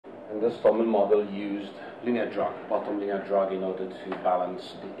the Stommel model used linear drag, bottom linear drag, in order to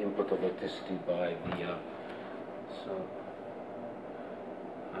balance the input of vorticity by the. So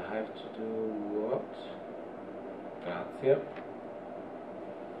I have to do what? Grazie.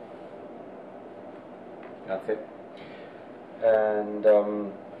 Grazie. And okay.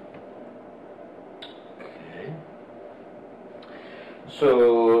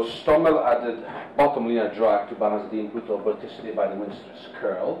 So Stommel added bottom linear drag to balance the input of vorticity by the wind stress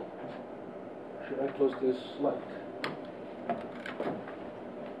curl. Should I close this light?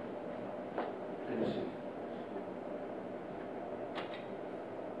 Let me see.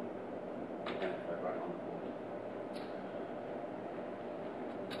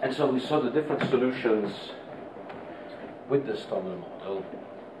 And so we saw the different solutions with the Stommel model.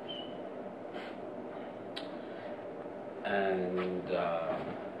 And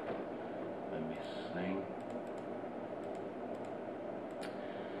let me see.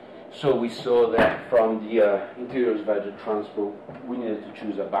 So we saw that from the interior Svegged transport, we needed to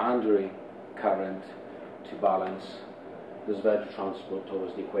choose a boundary current to balance the Svegged transport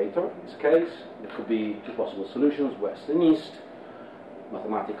towards the equator. In this case, there could be two possible solutions, west and east.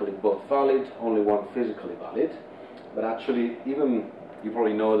 Mathematically both valid, only one physically valid. But actually, even you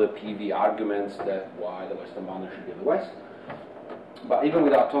probably know the PV arguments that why the western boundary should be in the west. But even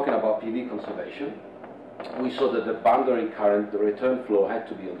without talking about PV conservation, we saw that the boundary current, the return flow, had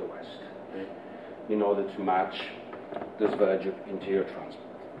to be on the west, okay, in order to match the Svegged interior transport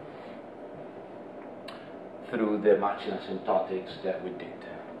through the matching asymptotics that we did.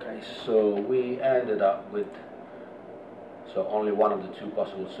 Okay, so we ended up with, so only one of the two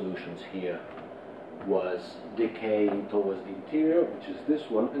possible solutions here was decaying towards the interior, which is this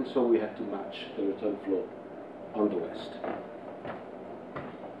one, and so we had to match the return flow on the west.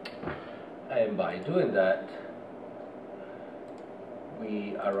 And by doing that,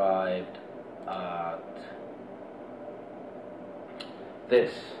 we arrived at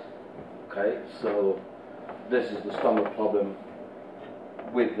this. Okay, so this is the Stommel problem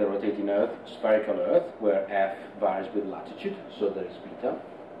with the rotating Earth, spherical Earth, where F varies with latitude, so there is beta.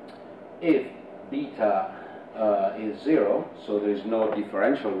 If beta is 0, so there is no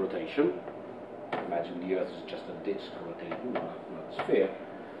differential rotation, imagine the Earth is just a disk rotating, not a sphere,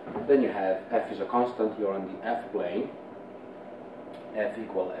 then you have F is a constant, you're on the F plane, F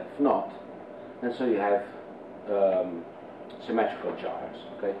equal F naught, and so you have symmetrical gyres.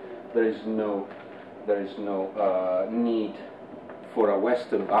 Okay, there is no need for a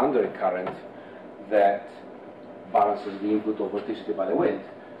western boundary current that balances the input of vorticity by the wind,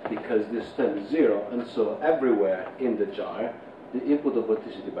 because this term is 0, and so everywhere in the gyre the input of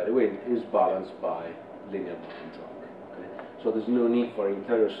vorticity by the wind is balanced by linear bottom drag. Okay? So there's no need for an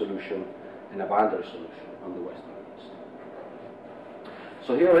interior solution and a boundary solution on the west and east.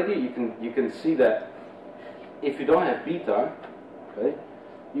 So here already you can see that if you don't have beta, okay,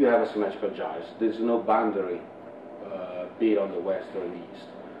 you have a symmetrical gyres. There's no boundary be it on the west or in the east.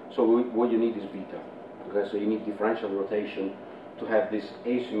 So what you need is beta. Okay, so you need differential rotation to have this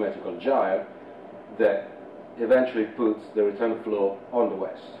asymmetrical gyre that eventually puts the return flow on the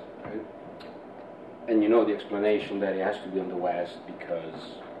west. Okay? And you know the explanation that it has to be on the west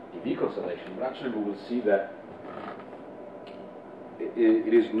because PV conservation, but actually we will see that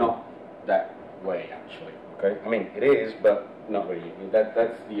it is not that way actually. Okay, I mean it is, but not really. I mean, that's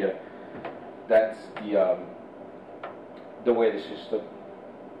the way the system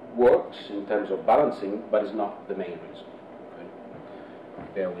works in terms of balancing, but it's not the main reason. Okay?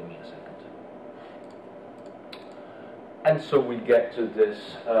 Bear with me a second. And so we get to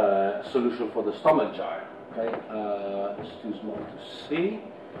this solution for the Stommel gyre. Okay, it's too small to see,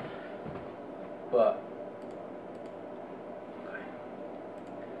 but okay.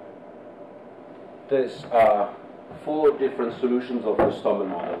 There's 4 different solutions of the Stommel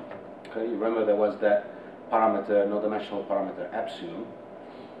model. Okay, you remember there was that parameter, no dimensional parameter epsilon,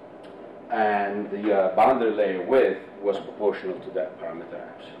 and the boundary layer width was proportional to that parameter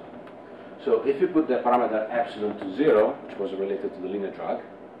epsilon. So if you put the parameter epsilon to 0, which was related to the linear drag,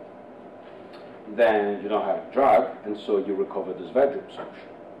 then you don't have drag, and so you recover this Svegged solution.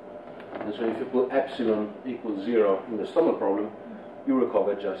 And so if you put epsilon equals 0 in the Stommel problem, you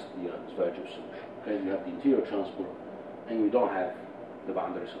recover just the Svegged solution. Okay, you have the interior transport, and you don't have the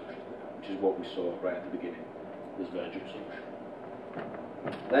boundary solution there, which is what we saw right at the beginning, this Svegged solution.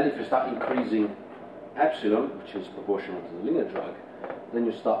 Then if you start increasing epsilon, which is proportional to the linear drag, then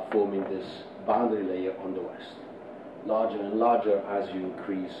you start forming this boundary layer on the west, larger and larger as you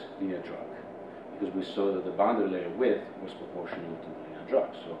increase linear drag, because we saw that the boundary layer width was proportional to the linear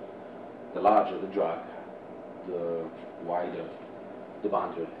drag. So the larger the drag, the wider the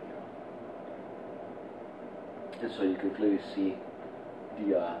boundary layer. And so you can clearly see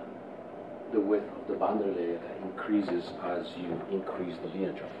the width of the boundary layer that increases as you increase the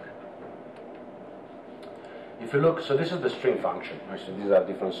linear drag. If you look, so this is the stream function, right? So these are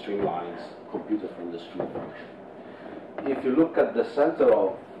different streamlines computed from the stream function. If you look at the center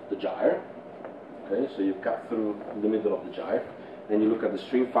of the gyre, okay, so you cut through the middle of the gyre, then you look at the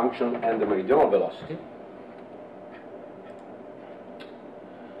stream function and the meridional velocity,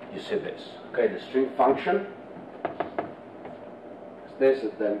 you see this. Okay, the stream function is this,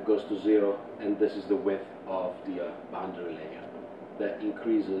 and then it goes to 0, and this is the width of the boundary layer. That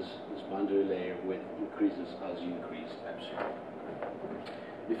increases, this boundary layer width increases as you increase epsilon.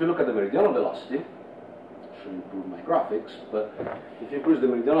 If you look at the meridional velocity, I should improve my graphics, but if you increase the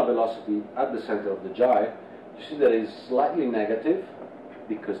meridional velocity at the center of the gyre, you see that it's slightly negative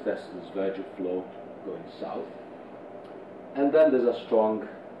because that's this vertical flow going south. And then there's a strong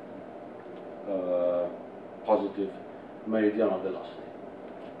positive meridional velocity.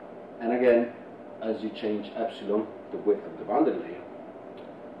 And again, as you change epsilon, the width of the boundary layer,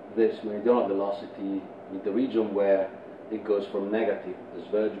 this meridional velocity in the region where it goes from negative, this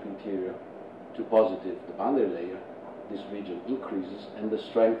vertical interior, to positive, the boundary layer, this region increases, and the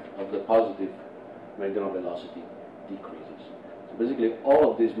strength of the positive meridional velocity decreases. So basically,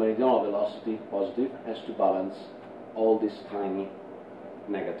 all of this meridional velocity, positive, has to balance all this tiny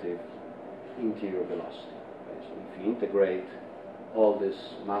negative interior velocity. Okay? So if you integrate, all this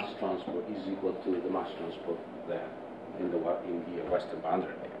mass transport is equal to the mass transport there in the western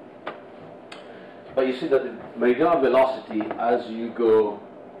boundary layer. But you see that the meridional velocity, as you go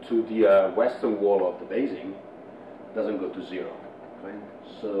to the western wall of the basing, doesn't go to 0. Right?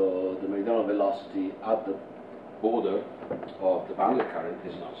 So the meridional velocity at the border of the boundary current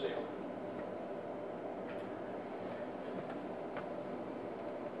is not 0.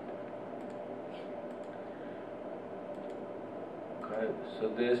 Okay, so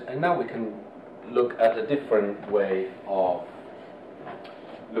this, and now we can look at a different way of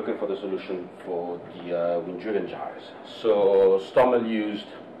looking for the solution for the wind-driven gyres. So Stommel used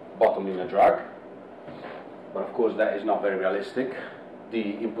bottom linear drag, but of course that is not very realistic. The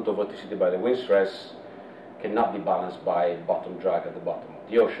input of vorticity by the wind stress cannot be balanced by bottom drag at the bottom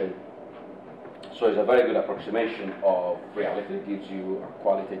of the ocean. So it's a very good approximation of reality. It gives you a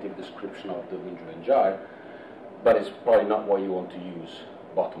qualitative description of the wind-driven gyre, but it's probably not what you want to use,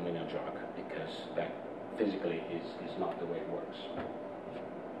 bottom linear drag, because that physically is not the way it works.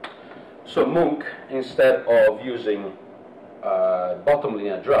 So Munk, instead of using bottom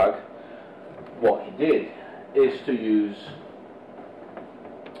linear drag, what he did is to use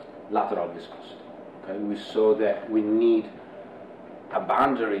lateral viscosity. Okay? We saw that we need a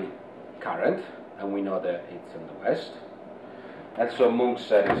boundary current, and we know that it's in the west. And so Munk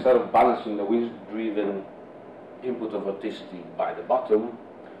said, instead of balancing the wind-driven input of vorticity by the bottom,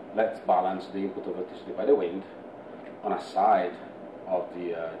 let's balance the input of vorticity by the wind on a side of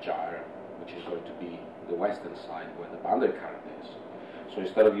the gyre, which is going to be the western side where the boundary current is. So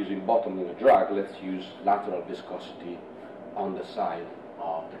instead of using bottom linear drag, let's use lateral viscosity on the side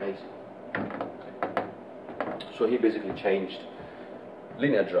of the basin. Okay. So he basically changed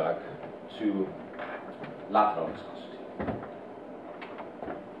linear drag to lateral viscosity,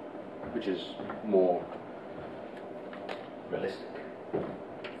 which is more realistic.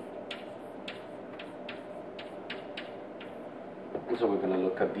 And so we're going to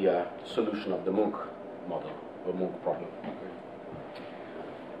look at the solution of the Munk model, or Munk problem.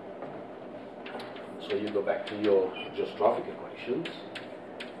 So you go back to your geostrophic equations.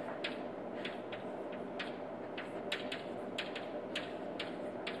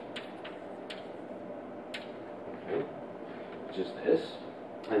 Okay. Just this.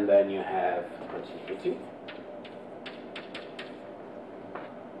 And then you have continuity.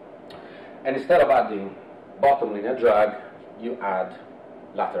 And instead of adding bottom linear drag, you add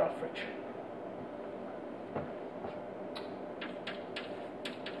lateral friction.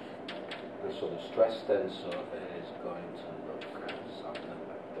 And so the stress tensor is going to look something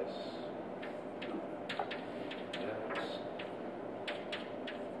like this. Yes.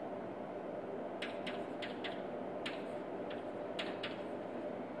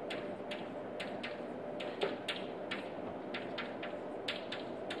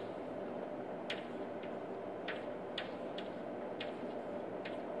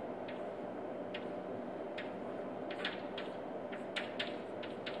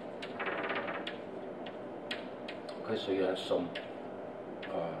 So you have some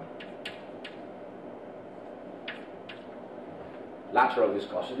lateral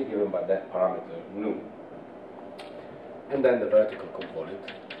viscosity given by that parameter nu, and then the vertical component,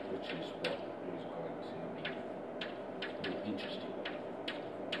 which is what is going to be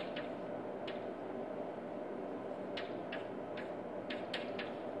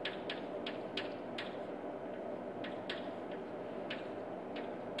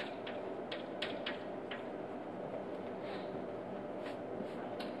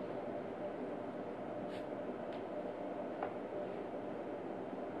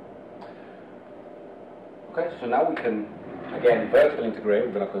Okay, so now we can, again, vertical integrate.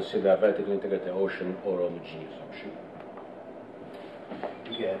 We're going to consider a vertical integrated ocean or homogeneous ocean.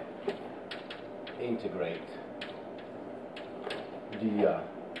 Again, integrate the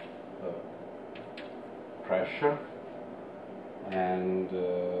pressure and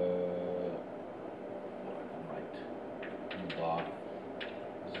right, bar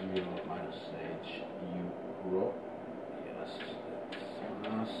 0 minus h u rho. Yes, that's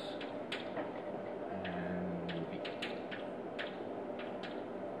mass.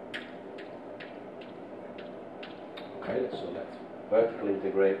 Okay, so let's vertically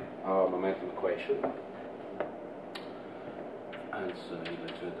integrate our momentum equation. And so you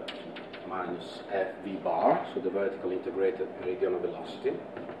let it up to minus fv bar, so the vertical integrated meridian velocity.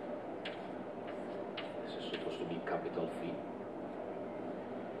 This is supposed to be capital V.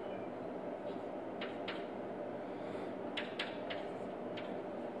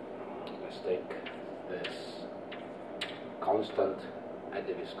 Let's take this constant at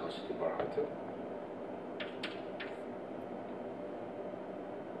the viscosity parameter.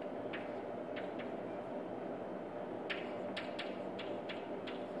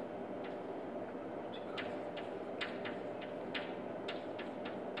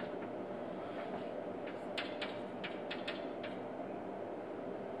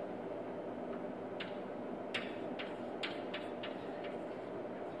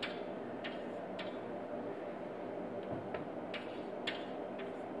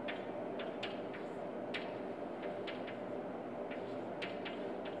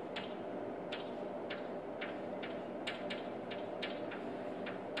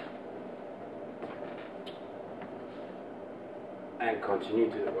 And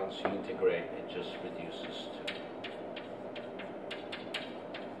continuity, once you integrate, it just reduces to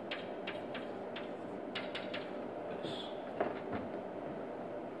this.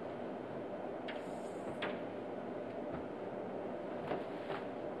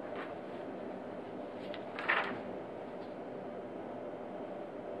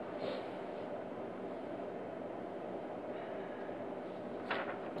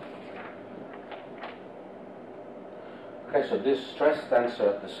 Okay, so this stress tensor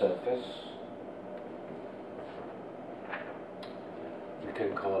at the surface, we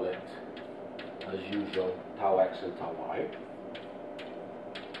can call it, as usual, tau x and tau y.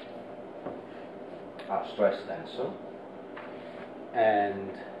 Our stress tensor.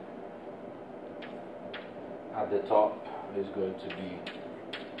 And at the top is going to be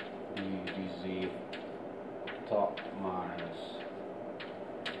dz top minus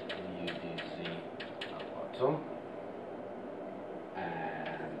udz at bottom.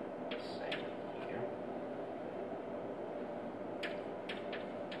 And same here.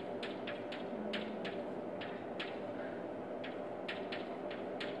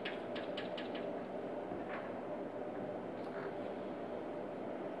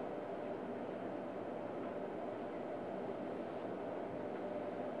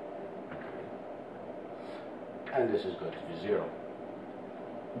 And this is going to be 0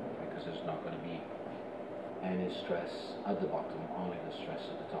 because there's not going to be any stress at the bottom, only the stress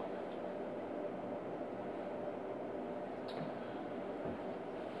at the top.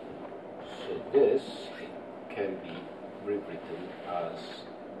 So this can be rewritten as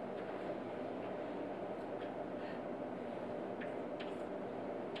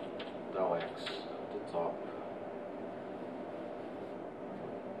tau x at the top,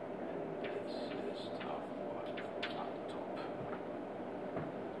 and this is tau y at the top.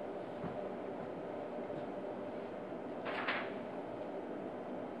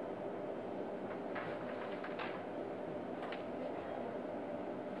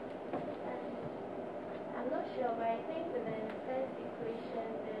 Sure, but I think with the first equation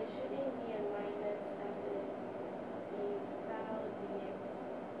there shouldn't be a minus after the tau dx.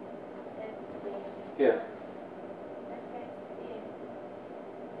 Yeah. Okay, yeah.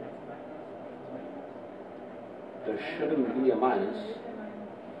 There shouldn't be a minus.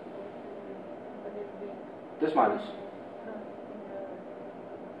 This minus.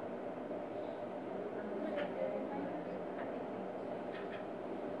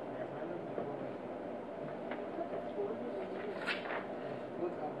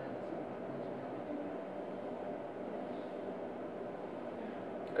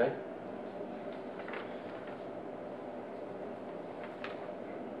 Okay.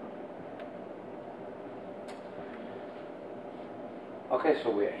 Okay, so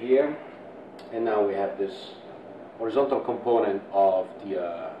we're here, and now we have this horizontal component of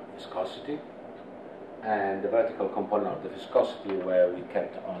the viscosity, and the vertical component of the viscosity where we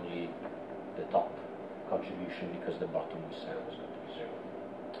kept only the top contribution because the bottom we said was going to be 0.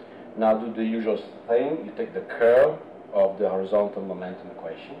 Now do the usual thing. You take the curl of the horizontal momentum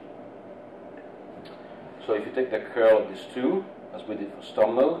equation. So if you take the curl of these two, as we did for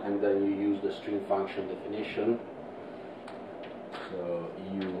Stommel, and then you use the string function definition. So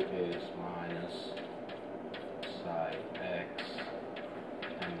u is minus psi x,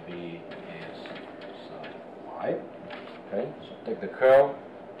 and v is psi y. Okay, so take the curl,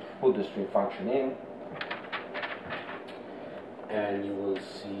 put the string function in, and you will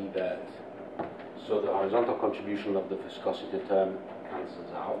see that, so the horizontal contribution of the viscosity term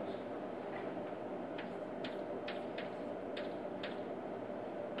cancels out.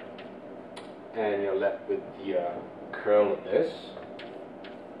 And you're left with the curl of this.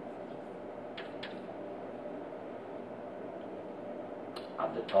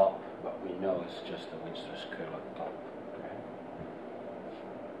 At the top, but we know it's just a Winster's curl at the top. Okay.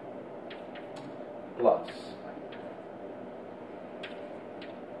 Plus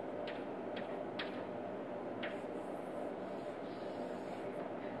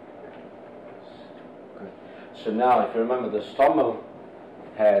okay. So now, if you remember, the Stommel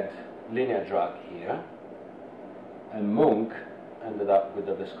had linear drag here, and Munk ended up with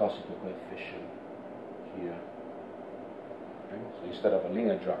the viscosity coefficient here. Okay? So instead of a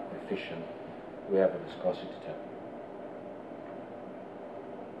linear drag coefficient, we have a viscosity term.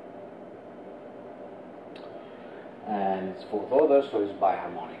 And it's fourth order, so it's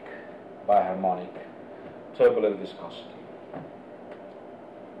biharmonic. Biharmonic turbulent viscosity.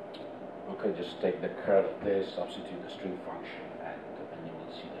 Okay, just take the curl of this, substitute the string function, and you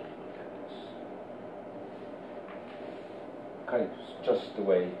will see that you will get this. Okay, it's just the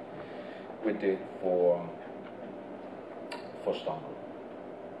way we did for Stommel.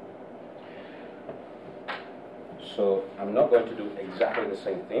 So I'm not going to do exactly the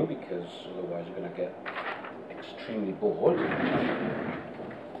same thing, because otherwise you're going to get extremely bored.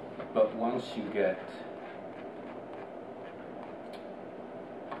 But once you get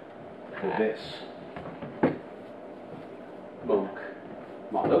this Munk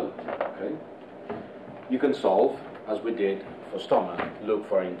model, okay, you can solve as we did for Stommel. Look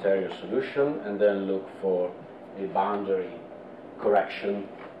for an interior solution and then look for a boundary correction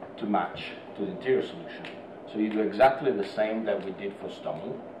to match to the interior solution. So you do exactly the same that we did for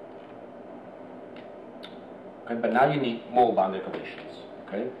Stommel. Okay, but now you need more boundary conditions,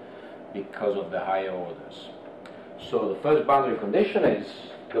 okay, because of the higher orders. So the first boundary condition is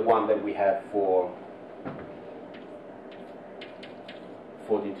the one that we have for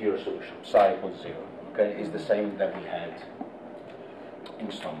the interior solution, psi equals 0. Okay, is the same that we had in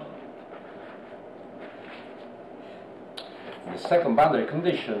Stommel. The second boundary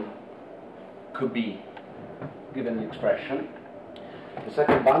condition could be, given the expression, the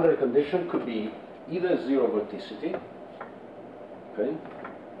second boundary condition could be either 0 vorticity, okay,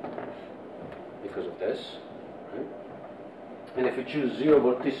 because of this, okay? And if you choose 0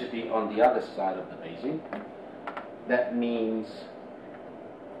 vorticity on the other side of the basin, that means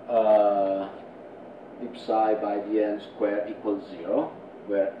psi by the n square equals 0,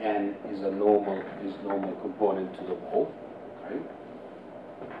 where n is a normal component to the wall, okay?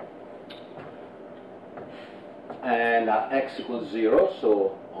 And x equals 0,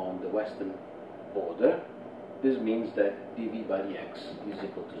 so on the western border, this means that dv by dx is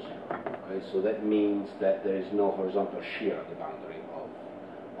equal to 0. Okay, so that means that there is no horizontal shear at the boundary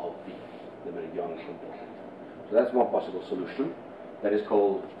of the meridional component. So that's one possible solution. That is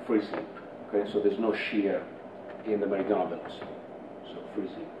called free slip. Okay, so there's no shear in the meridional velocity. So free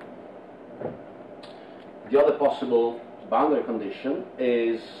slip. The other possible boundary condition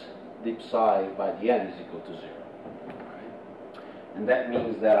is dip psi by dn is equal to 0. And that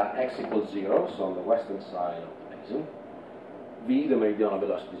means that x equals 0, so on the western side of the basin, v, the meridional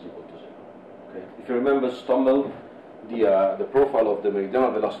velocity, is equal to 0. Okay? If you remember Stommel, the profile of the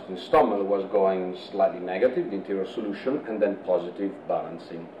meridional velocity in Stommel was going slightly negative, the interior solution, and then positive,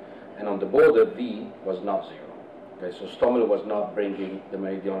 balancing. And on the border, v was not 0. Okay? So Stommel was not bringing the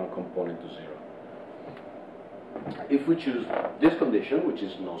meridional component to 0. If we choose this condition, which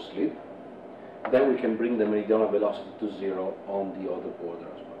is no slip, then we can bring the meridional velocity to 0 on the other border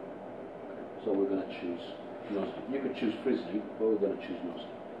as well. Okay. So we're going to choose no slip. You could choose free slip, but we're going to choose no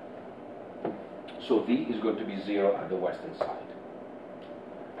slip. So V is going to be 0 at the western side.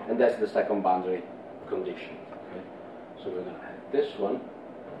 And that's the second boundary condition. Okay. So we're going to have this one,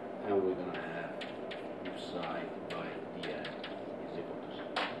 and we're going to have psi by dn is equal to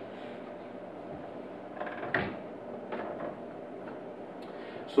 0.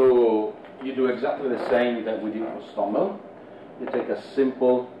 So you do exactly the same that we did for Stommel. You take a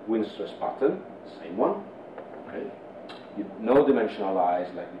simple wind stress pattern, same one, okay? You no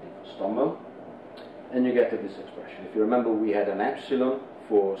dimensionalize like we did Stommel, and you get to this expression. If you remember, we had an epsilon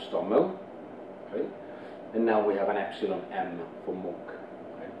for Stommel, okay? And now we have an epsilon m for Munch.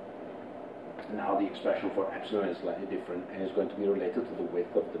 Okay? And now the expression for epsilon is slightly different, and is going to be related to the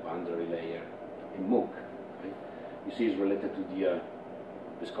width of the boundary layer in Munch. Okay? You see, it's related to the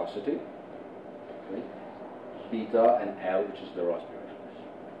viscosity, okay? Beta and L, which is the Rossby radius.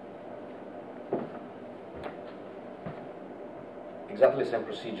 Exactly the same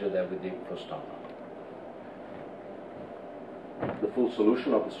procedure that we did for Stommel. The full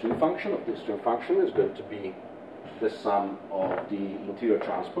solution of the stream function is going to be the sum of the interior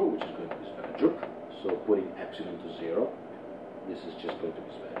transport, which is going to be Sverdrup. So putting epsilon to 0, this is just going to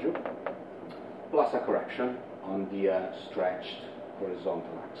be Sverdrup, plus a correction on the stretched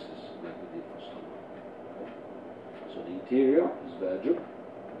horizontal axis like we did for Stommel. Okay. So the interior is Sverdrup,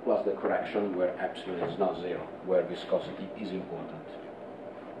 plus the correction where epsilon is not 0, where viscosity is important.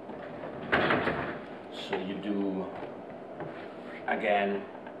 So you do again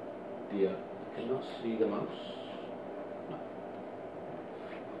the can you see the mouse? No.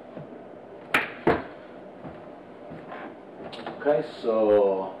 Okay,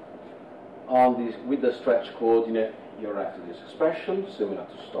 so on this with the stretch coordinate you arrive to this expression similar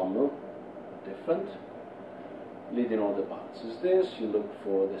to Stommel, different. Leading all the paths is this. You look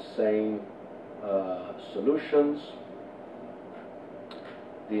for the same solutions.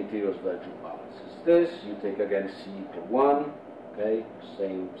 The interior Sverdrup balance is this. You take again C equal 1. Okay,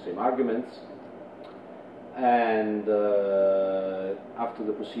 same arguments. And after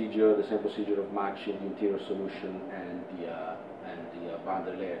the procedure, the same procedure of matching the interior solution and the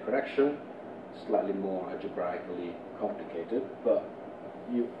boundary layer correction, slightly more algebraically complicated, but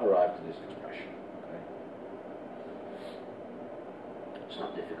you arrive to this expression. It's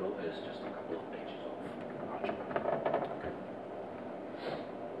not difficult, it's just a couple of pages of algebra. Okay.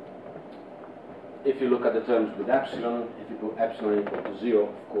 If you look at the terms with epsilon, if you put epsilon equal to 0,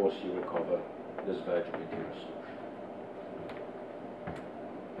 of course you recover this Sverdrup interior solution.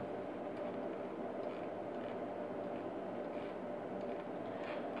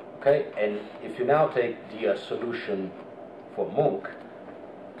 Okay, and if you now take the solution for Munch,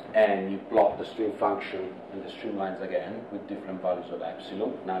 and you plot the stream function and the streamlines again with different values of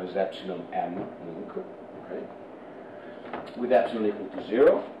epsilon. Now is epsilon m Munch. Okay. With epsilon equal to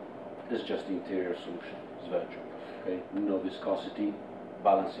 0, it's just the interior solution, Sverdrup. Okay. No viscosity,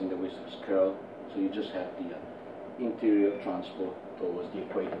 balancing the Wisdom's curl, so you just have the interior transport towards the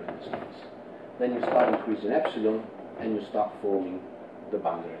equator in this case. Then you start increasing epsilon, and you start forming the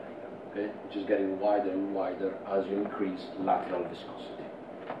boundary layer, okay, which is getting wider and wider as you increase lateral viscosity.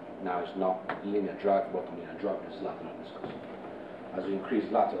 Now it's not linear drag, bottom linear drag, it's lateral viscosity. As you increase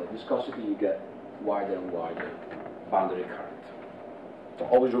lateral viscosity, you get wider and wider boundary current. So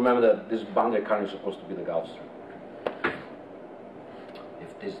always remember that this boundary current is supposed to be the Gauss stream.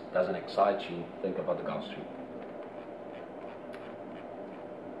 If this doesn't excite you, think about the Gauss stream.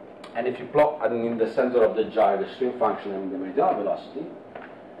 And if you plot in the center of the gyre the stream function and the meridional velocity,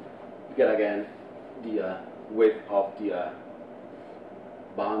 you get again the width of the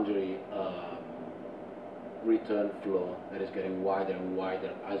boundary return flow that is getting wider and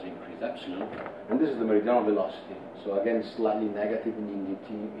wider as you increase epsilon, and this is the meridional velocity. So again, slightly negative in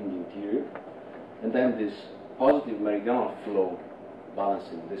the interior, and then this positive meridional flow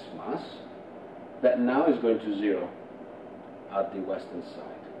balancing this mass that now is going to 0 at the western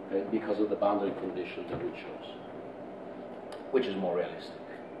side, okay, because of the boundary condition that we chose, which is more realistic.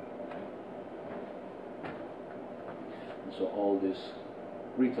 Okay. And so all this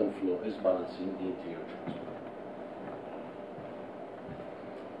return flow is balancing the interior transport.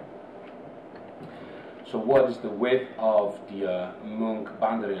 So what is the width of the Munch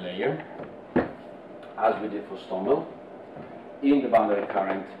boundary layer? As we did for Stommel, in the boundary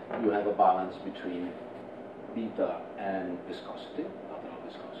current you have a balance between beta and viscosity, lateral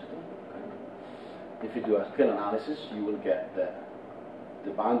viscosity. Okay. If you do a scale analysis, you will get that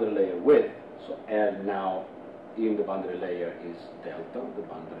the boundary layer width, so L now in the boundary layer is delta, the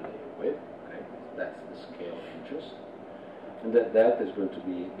boundary layer width, okay, that's the scale of interest, and that delta is going to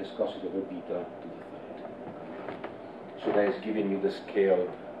be viscosity over beta to the third. Okay. So that is giving you the scale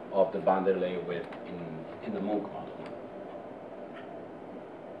of the boundary layer width in the Munch model.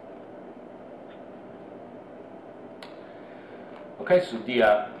 Okay, so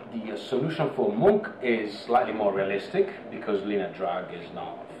the solution for Munch is slightly more realistic because linear drag is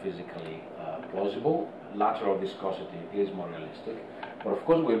not physically plausible. Lateral viscosity is more realistic, but of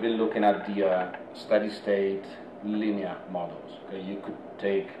course we've been looking at the steady state linear models. Okay, you could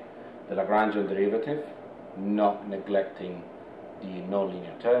take the Lagrangian derivative, not neglecting the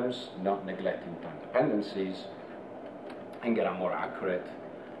nonlinear terms, not neglecting time dependencies, and get a more accurate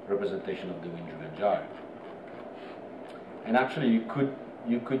representation of the wind-driven gyre. And actually,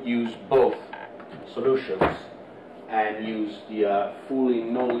 you could use both solutions and use the fully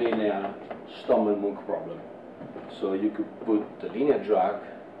nonlinear Stommel-Munck problem. So you could put the linear drag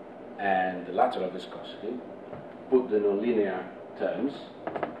and the lateral viscosity, put the nonlinear terms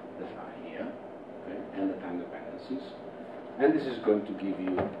that are here, okay, and the time dependencies, and this is going to give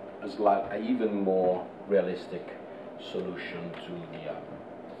you an even more realistic solution to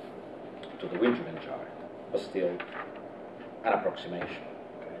the wind-driven gyre, but still an approximation.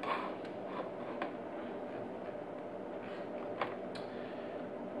 Okay.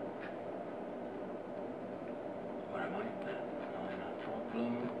 Where am I? Nonlinear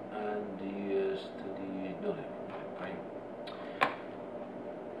problem and the study nonlinear. Okay.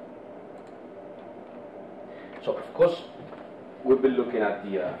 So of course we'll be looking at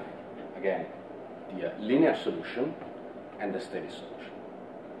the again the linear solution and the steady solution,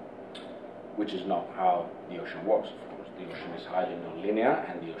 which is not how the ocean works, of course. The ocean is highly nonlinear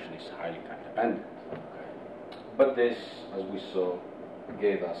and the ocean is highly time dependent. Okay. But this, as we saw,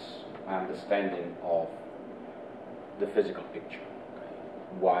 gave us an understanding of the physical picture. Okay.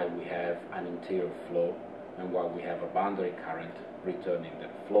 Why we have an interior flow and why we have a boundary current returning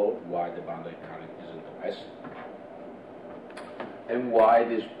that flow, why the boundary current is in the west, and why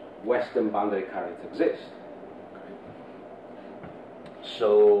these western boundary currents exist. Okay.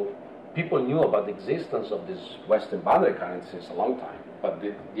 So people knew about the existence of these western boundary currents since a long time, but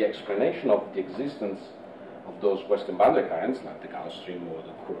the explanation of the existence of those western boundary currents, like the Gulf Stream or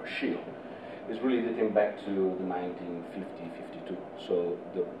the Kuroshio, is really dating back to the 1950-52. So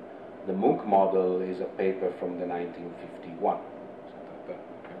the Munck model is a paper from the 1951.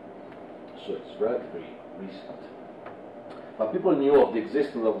 So it's relatively recent. But people knew of the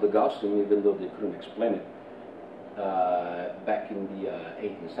existence of the Gulf Stream even though they couldn't explain it back in the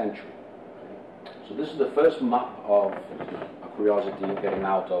 18th century. Okay. So this is the first map of a curiosity getting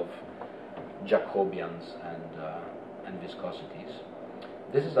out of Jacobians and viscosities.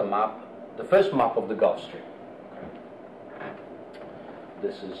 This is a map, the first map of the Gulf Stream. Okay.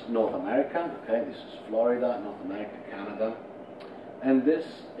 This is North America, okay, this is Florida, North America, Canada, and this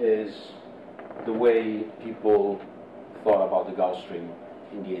is the way people thought about the Gulf Stream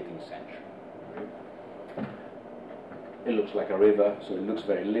in the 18th century. Okay. It looks like a river, so it looks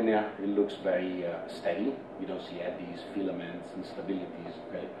very linear, it looks very steady. You don't see eddies, filaments, instabilities.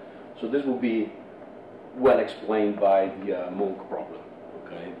 Okay. So this will be well explained by the Munck problem.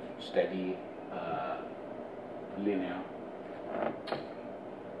 Okay, steady, linear,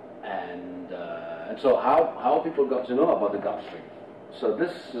 and so how people got to know about the Gulf Stream. So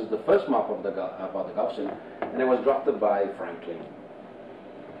this is the first map of about the Gulf Stream, and it was drafted by Franklin,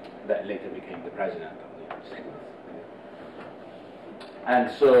 that later became the president of the United States. Okay.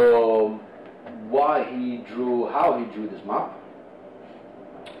 And so how he drew this map.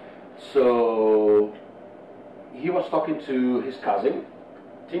 So he was talking to his cousin,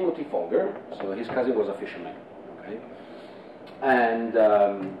 Timothy Folger. So his cousin was a fisherman, okay, and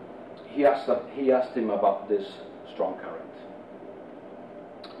he asked him about this strong current.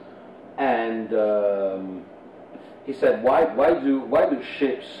 And he said, why do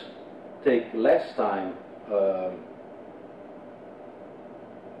ships take less time?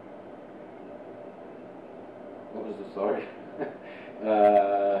 What was the story?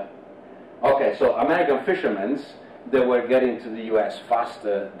 Okay, so American fishermen, they were getting to the U.S.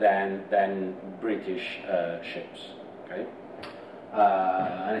 faster than British ships. Okay,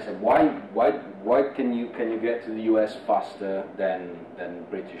 and I said, why can you get to the U.S. faster than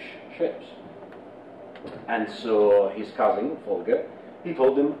British ships? And so his cousin Folger, he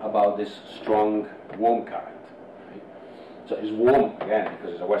told him about this strong warm current. Okay? So it's warm again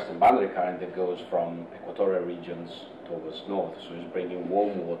because it's a western boundary current that goes from equatorial regions towards north. So it's bringing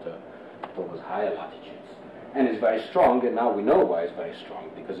warm water towards higher latitudes, and it's very strong. And now we know why it's very strong,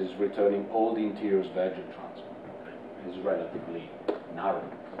 because it's returning all the interior's virgin transport. It's relatively narrow.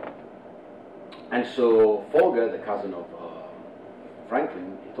 And so Folger, the cousin of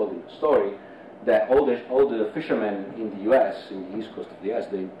Franklin, he told him the story that all the fishermen in the U.S., in the east coast of the U.S.,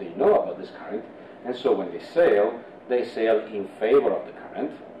 they know about this current, and so when they sail in favor of the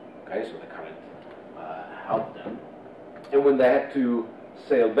current. Okay, so the current helped them, and when they had to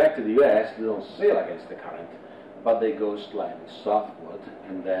sail back to the U.S., they don't sail against the current, but they go slightly southward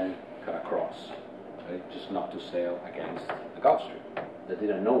and then cut across, okay, just not to sail against the Gulf Stream. They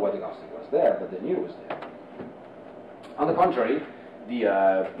didn't know why the Gulf Stream was there, but they knew it was there. On the contrary, the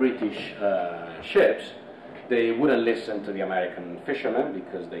British ships, They wouldn't listen to the American fishermen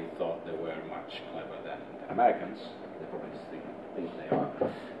because they thought they were much clever than the Americans. They probably think they are.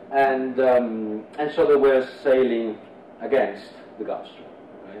 And so they were sailing against the Gulf Stream.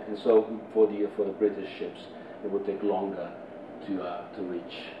 Right? And so for the British ships, it would take longer to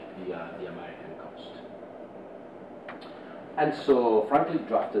reach the American coast. And so Franklin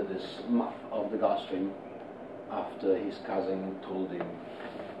drafted this map of the Gulf Stream after his cousin told him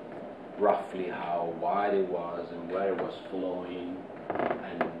roughly how wide it was and where it was flowing,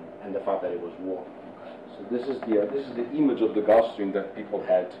 and the fact that it was warm. Okay. So this is the image of the Gulf Stream that people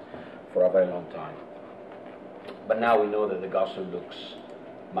had for a very long time. But now we know that the Gulf Stream looks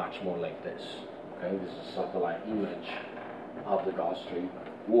much more like this. Okay, this is a satellite image of the Gulf Stream.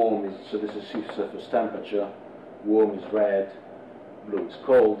 Warm is, so this is sea surface temperature. Warm is red, blue is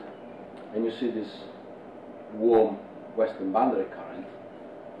cold, and you see this warm western boundary current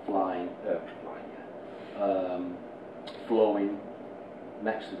flowing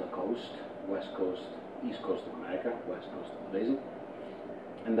next to the coast, west coast, east coast of America, west coast of the basin,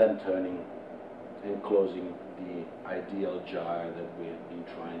 and then turning and closing the ideal gyre that we've been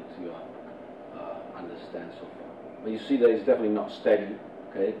trying to understand so far. But you see that it's definitely not steady.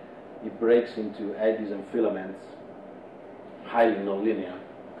 Okay, it breaks into eddies and filaments, highly nonlinear.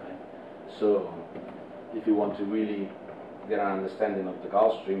 Okay, so if you want to really get an understanding of the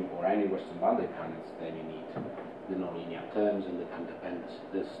Gulf Stream or any western boundary currents, then you need the nonlinear terms and the time dependency.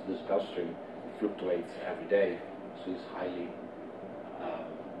 This Gulf Stream fluctuates every day, so it's highly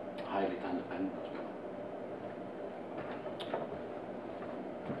time dependent as well.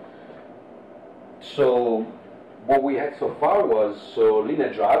 So what we had so far was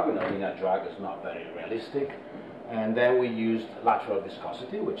linear drag. We know linear drag is not very realistic, and then we used lateral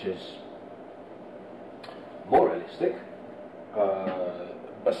viscosity, which is more realistic.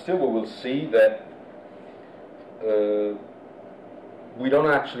 But still we will see that we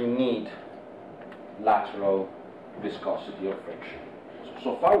don't actually need lateral viscosity or friction.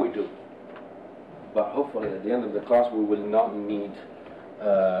 So far we do, but hopefully at the end of the class we will not need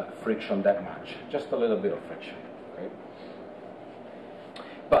friction that much, just a little bit of friction. Okay?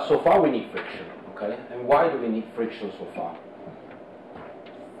 But so far we need friction. Okay? And why do we need friction so far?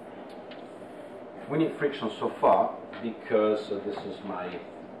 We need friction so far because this is my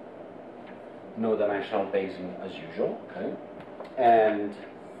no-dimensional basin as usual, okay? And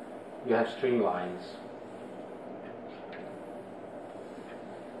you have streamlines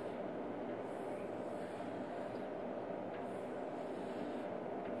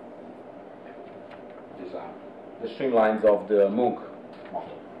these are the streamlines of the Moog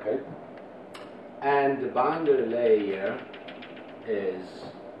model, okay? And the boundary layer is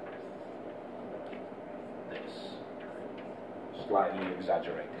slightly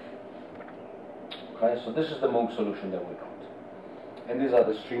exaggerated. Okay, so this is the Moog solution that we got. And these are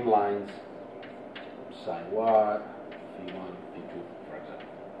the streamlines, psi y, phi1, phi2, for example.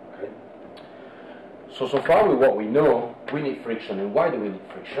 Okay? So far with what we know, we need friction. And why do we need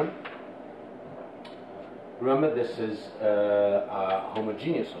friction? Remember, this is a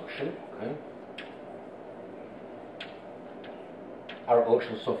homogeneous ocean. Okay? Our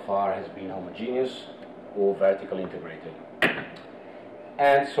ocean so far has been homogeneous or vertically integrated.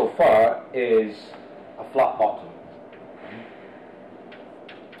 And so far is a flat bottom.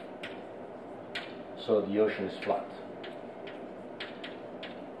 So the ocean is flat.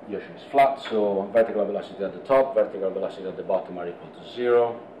 The ocean is flat, so vertical velocity at the top, vertical velocity at the bottom are equal to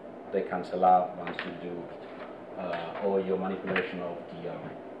 0. They cancel out once you do all your manipulation of the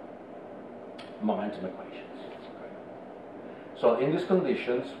momentum equations. Okay. So in these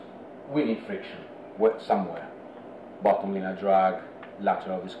conditions, we need friction somewhere. Bottom linear drag,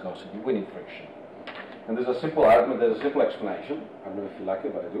 lateral viscosity, we need friction. And there's a simple argument, there's a simple explanation. I don't know if you like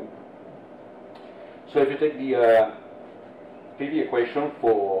it, but I do. So if you take the PV equation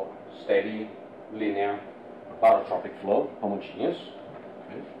for steady, linear, barotropic flow, homogeneous,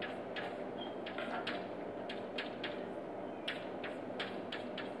 okay,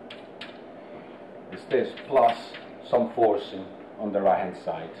 it's this plus some forcing on the right-hand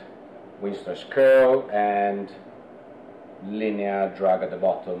side, wind stress curl and linear drag at the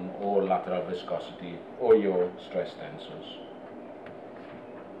bottom, or lateral viscosity, or your stress tensors.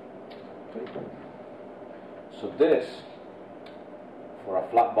 Okay. So this, for a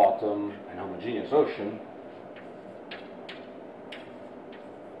flat bottom and homogeneous ocean,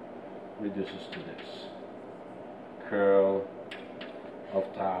 reduces to this. Curl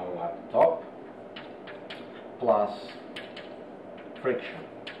of tau at the top, plus friction.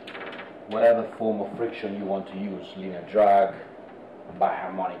 Whatever form of friction you want to use, linear drag,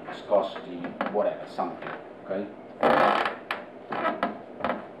 biharmonic viscosity, whatever, something. Okay.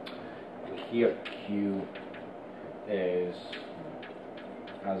 Here Q is,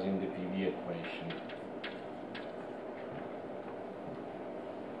 as in the PV equation,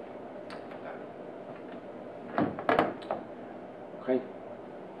 okay.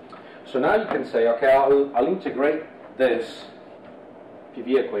 So now you can say, okay, I'll integrate this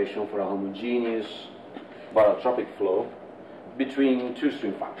PV equation for a homogeneous barotropic flow between two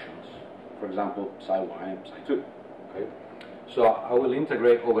stream functions, for example, psi 1 and psi 2. Okay? So I will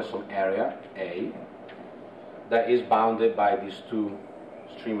integrate over some area A that is bounded by these two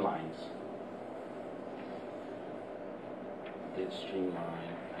streamlines. This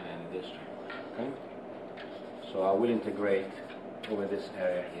streamline and this streamline. Okay? So I will integrate over this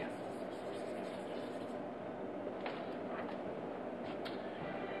area here.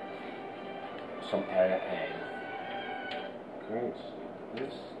 Some area A. Okay, so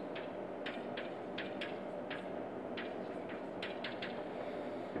this.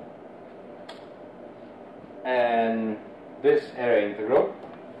 And this area integral,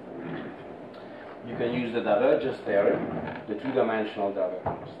 you can use the divergence theorem, the two-dimensional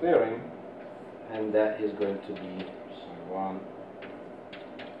divergence theorem, and that is going to be psi1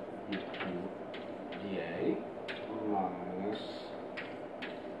 e2 dA minus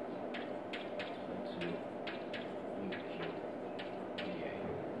psi2 e2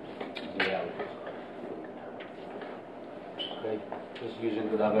 dA. Okay, just using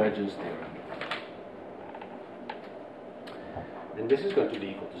the divergence theorem. And this is going to be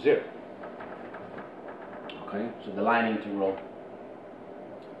equal to 0. Okay, so the line integral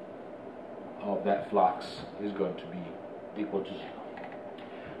of that flux is going to be equal to 0.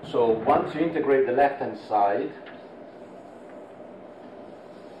 So once you integrate the left-hand side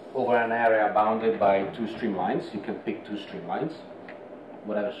over an area bounded by two streamlines, you can pick two streamlines,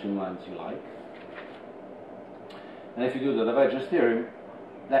 whatever streamlines you like. And if you do the divergence theorem,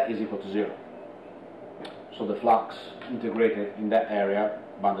 that is equal to 0. So the flux integrated in that area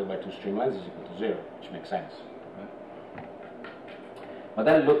bounded by two streamlines is equal to 0, which makes sense. Right? But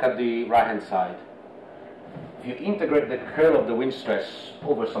then look at the right-hand side. If you integrate the curl of the wind stress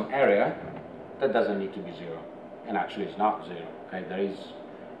over some area, that doesn't need to be 0. And actually it's not 0. Okay?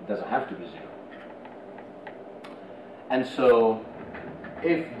 It doesn't have to be 0. And so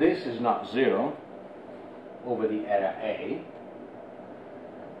if this is not 0 over the area A,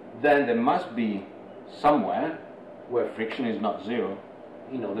 then there must be somewhere where friction is not 0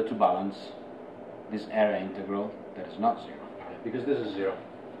 in order to balance this area integral that is not 0, because this is 0.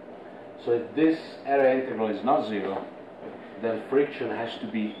 So if this area integral is not 0, then friction has to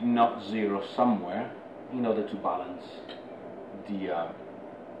be not 0 somewhere in order to balance the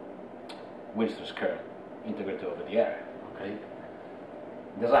wind stress curl integrated over the area. Okay?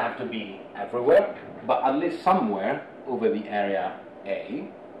 It doesn't have to be everywhere, but at least somewhere over the area A,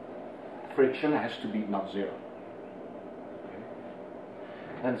 friction has to be not 0. Okay.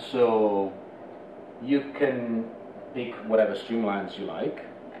 And so you can pick whatever streamlines you like.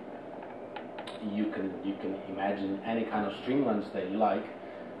 You can imagine any kind of streamlines that you like,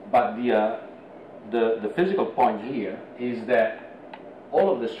 but the physical point here is that all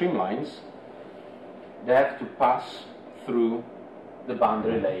of the streamlines, they have to pass through the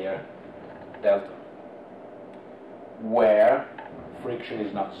boundary layer delta, where friction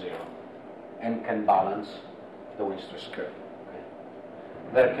is not 0 and can balance the wind stress curl. Okay.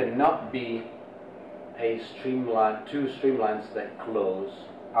 There cannot be two streamlines that close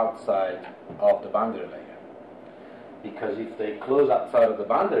outside of the boundary layer, because if they close outside of the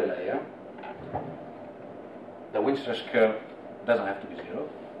boundary layer, the wind stress curl doesn't have to be 0.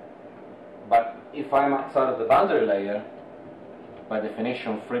 But if I'm outside of the boundary layer, by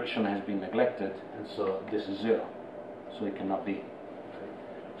definition friction has been neglected, and so this is 0, so it cannot be.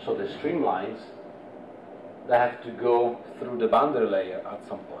 So the streamlines, they have to go through the boundary layer at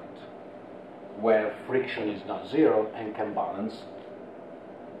some point where friction is not 0 and can balance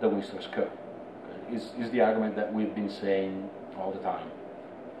the wind stress curl. Okay. Is the argument that we've been saying all the time.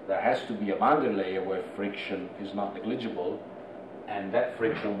 There has to be a boundary layer where friction is not negligible, and that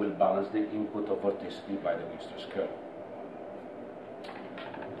friction will balance the input of vorticity by the wind stress curl.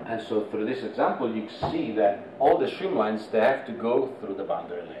 And so through this example, you see that all the streamlines, they have to go through the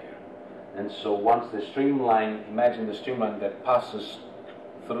boundary layer. And so once the streamline, imagine the streamline that passes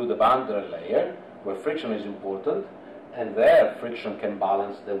through the boundary layer, where friction is important, and there friction can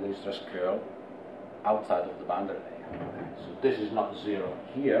balance the wind stress curl outside of the boundary layer. So this is not 0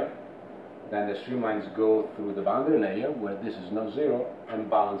 here, then the streamlines go through the boundary layer, where this is not 0, and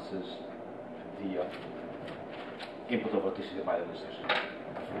balances the input of vorticity by the wind stress curl.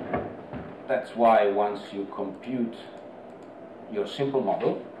 that's why once you compute your simple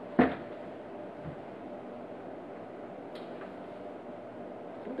model,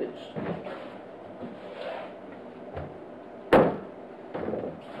 this.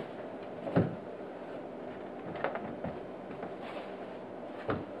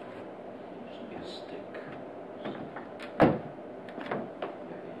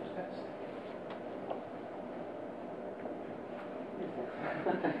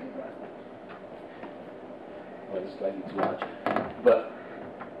 Well, it's slightly too large. But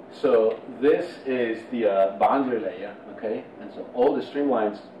so this is the boundary layer, okay? And so all the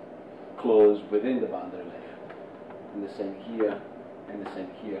streamlines close within the boundary layer. And the same here, and the same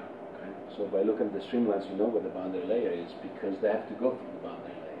here. Okay? So by looking at the streamlines, you know where the boundary layer is because they have to go through the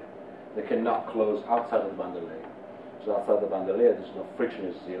boundary layer. They cannot close outside of the boundary layer. So outside the boundary layer, there's no friction,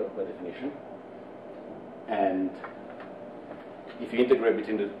 is zero by definition. And if you integrate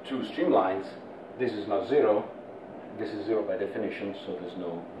between the two streamlines, this is not zero. This is zero by definition, so there's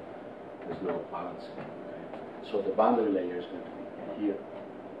no balancing. Okay? So the boundary layer is going to be here,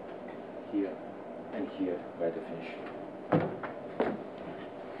 here, and here by definition.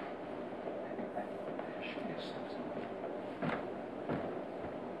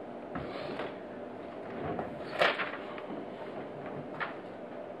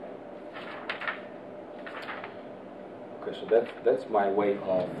 Okay, so that's my way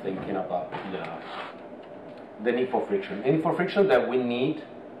of thinking about the need for friction. The need for friction that we need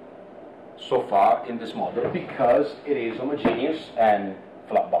so far in this model because it is homogeneous and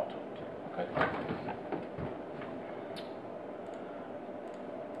flat bottomed. Okay.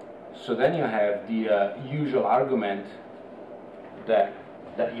 So then you have the usual argument that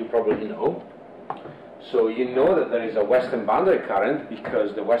you probably know. So you know that there is a western boundary current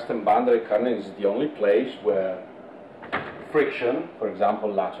because the western boundary current is the only place where friction, for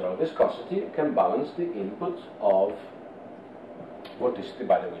example lateral viscosity, can balance the input of vorticity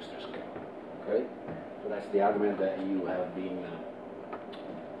by the Winster scale. Okay? So that's the argument that you have been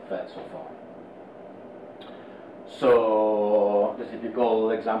fed so far. So the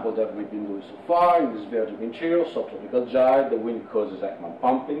typical example that we've been doing so far in this vertical interior, subtropical gyre, the wind causes Ekman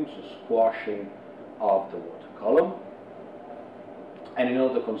pumping, so squashing of the water column. And in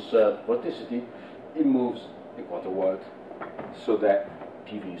order to conserve vorticity, it moves equatorward so that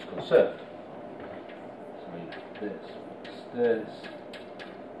PV is conserved. So you have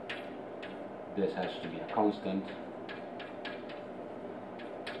this has to be a constant.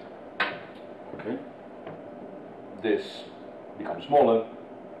 Okay. This becomes smaller.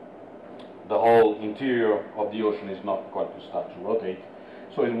 The whole interior of the ocean is not going to start to rotate,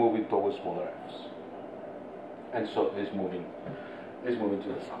 so it's moving towards smaller F's. And so it's moving to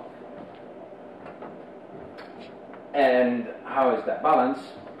the south. And how is that balance?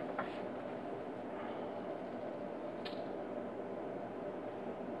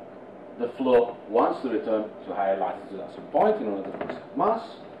 The flow wants to return to higher latitude at some point in order to conserve mass.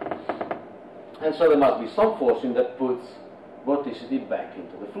 And so there must be some forcing that puts vorticity back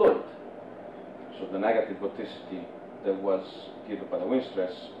into the fluid. So the negative vorticity that was given by the wind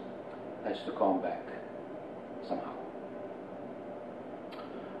stress has to come back somehow.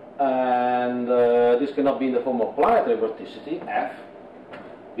 And this cannot be in the form of planetary vorticity, F,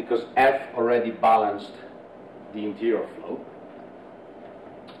 because F already balanced the interior flow.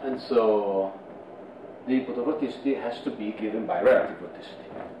 And so the input of vorticity has to be given by relative vorticity.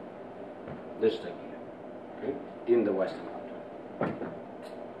 This thing here, okay, in the western boundary.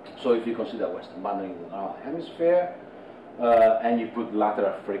 So if you consider western boundary in the northern hemisphere, and you put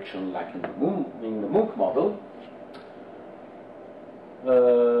lateral friction like in the Munch model,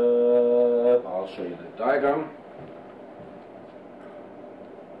 I'll show you the diagram.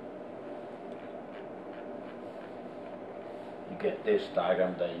 You get this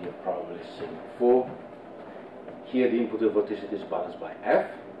diagram that you've probably seen before. Here the input of vorticity is balanced by F,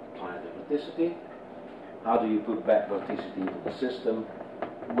 planetary vorticity. How do you put back vorticity into the system?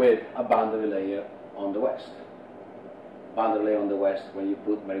 With a boundary layer on the west. Boundary layer on the west, when you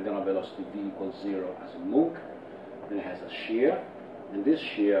put meridional velocity V equals 0 as in Munch, then it has a shear, and this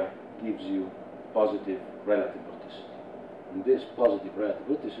shear gives you positive relative vorticity. And this positive relative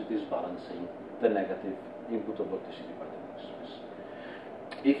vorticity is balancing the negative input of vorticity by the wind stress.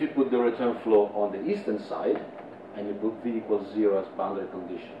 If you put the return flow on the eastern side, and you put V equals 0 as boundary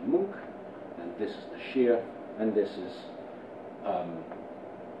condition in Munch, then this is the shear, and this is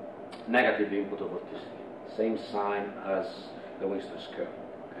negative input of vorticity. Same sign as the wind stress curve.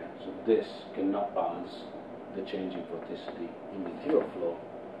 Okay? So this cannot balance the change in vorticity in the interior flow,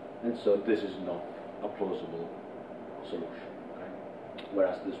 and so this is not a plausible solution. Okay?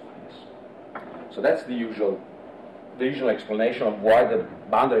 Whereas this one is. So that's the usual explanation of why the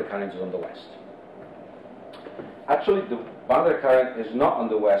boundary current is on the west. Actually, the boundary current is not on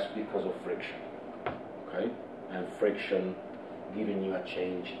the west because of friction, okay? And friction giving you a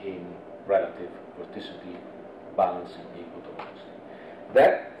change in relative vorticity, balancing the input of velocity.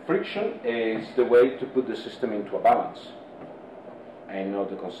 That friction is the way to put the system into a balance and not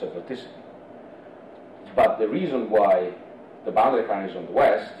to conserve vorticity. But the reason why the boundary current is on the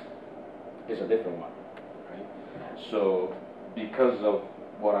west is a different one. Okay? So, because of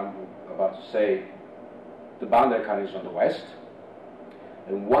what I'm about to say, the boundary current is on the west,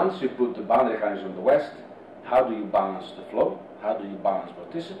 and once you put the boundary current on the west, how do you balance the flow? How do you balance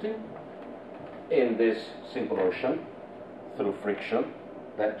vorticity? In this simple ocean, through friction,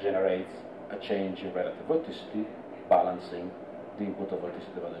 that generates a change in relative vorticity, balancing the input of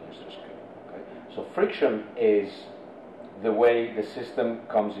vorticity by the Newton's scale. Okay? So friction is the way the system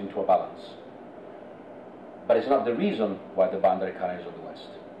comes into a balance. But it's not the reason why the boundary current is on the west.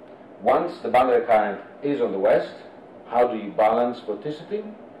 Once the boundary current is on the west, how do you balance vorticity?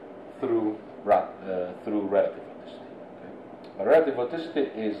 Through relative vorticity. Okay? But relative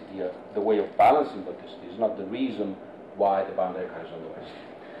vorticity is the way of balancing vorticity. It's not the reason why the boundary current is on the west.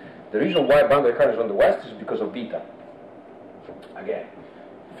 The reason why boundary current is on the west is because of beta. Again,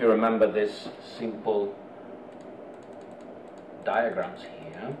 if you remember this simple diagrams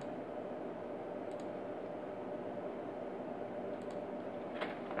here,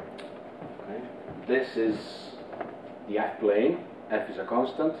 okay, this is the F plane, F is a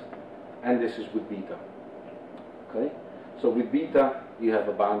constant, and this is with beta. Okay, so with beta you have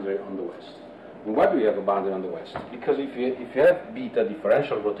a boundary on the west. And why do you have a boundary on the west? Because if you have beta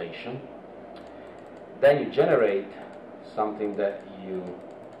differential rotation, then you generate something that you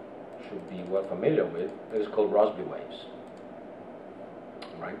should be well familiar with. It is called Rossby waves.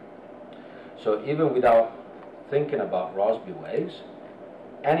 Right? So even without thinking about Rossby waves,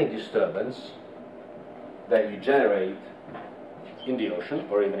 any disturbance that you generate in the ocean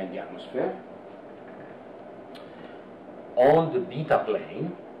or even in the atmosphere on the beta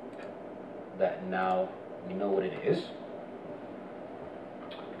plane, that now we know what it is,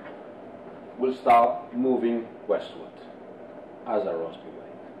 will start moving westward as a Rossby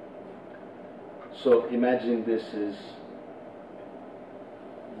wave. So imagine this is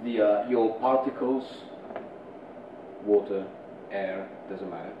your particles, water, air, doesn't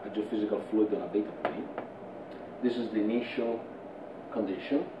matter, a geophysical fluid on a beta plane. This is the initial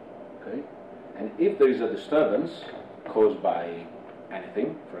condition, okay? And if there is a disturbance caused by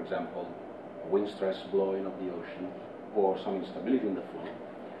anything, for example, wind stress blowing of the ocean or some instability in the flow,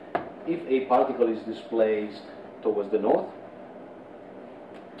 if a particle is displaced towards the north,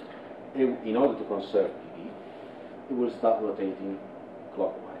 in order to conserve PV, it will start rotating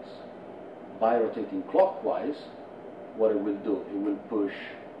clockwise. By rotating clockwise, what it will do, it will push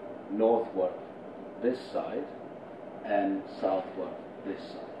northward this side and southward this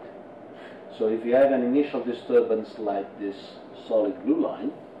side. So if you have an initial disturbance like this solid blue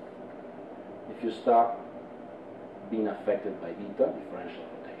line, if you start being affected by beta, differential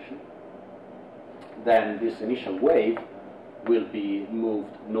rotation, then this initial wave will be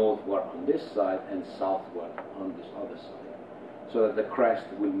moved northward on this side and southward on this other side, so that the crest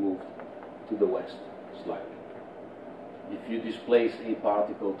will move to the west slightly. If you displace a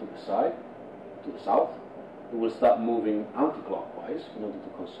particle to the side, to the south, it will start moving anti-clockwise in order to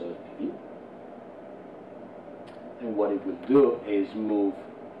conserve PV. And what it will do is move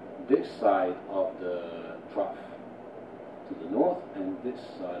this side of the trough to the north and this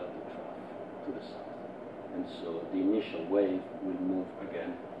side of the trough to the south. And so the initial wave will move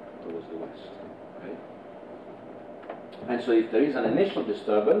again towards the west. Okay? And so if there is an initial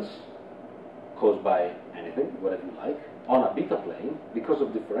disturbance caused by anything, whatever you like, on a beta plane, because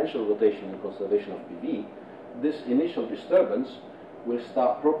of differential rotation and conservation of PV, this initial disturbance will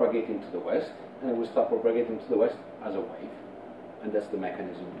start propagating to the west, and it will start propagating to the west as a wave. And that's the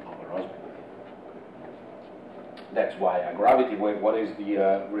mechanism of a Rossby wave. That's why a gravity wave, what is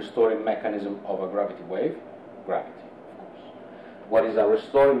the restoring mechanism of a gravity wave? Gravity, of course. What is a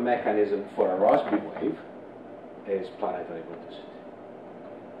restoring mechanism for a Rossby wave is planetary vorticity.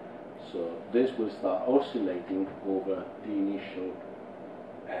 So this will start oscillating over the initial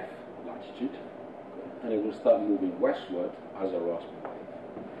F latitude, and it will start moving westward as a Rossby wave.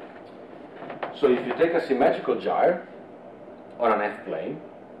 So if you take a symmetrical gyre on an F plane,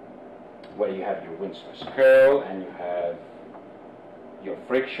 where you have your wind stress curl and you have your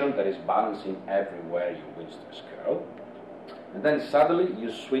friction that is balancing everywhere your wind stress curl, and then suddenly you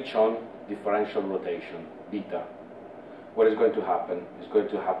switch on differential rotation, beta. What is going to happen? It's going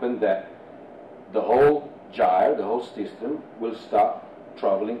to happen that the whole gyre, the whole system, will start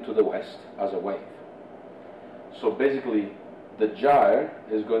traveling to the west as a wave. So basically, the gyre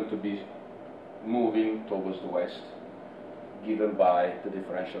is going to be moving towards the west, given by the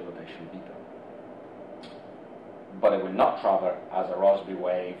differential rotation beta. But it will not travel as a Rossby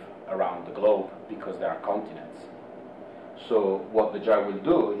wave around the globe because there are continents. So what the gyre will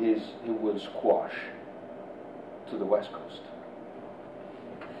do is it will squash to the west coast.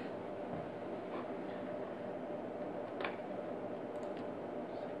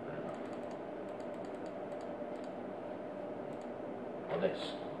 Or this,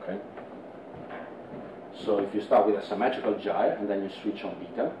 okay? So if you start with a symmetrical gyre and then you switch on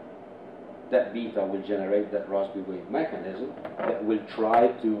beta, that beta will generate that Rossby wave mechanism that will try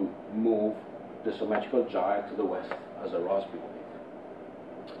to move the symmetrical gyre to the west as a Rossby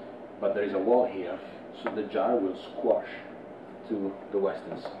wave. But there is a wall here, so the gyre will squash to the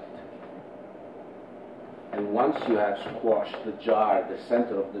western side. And once you have squashed the gyre, the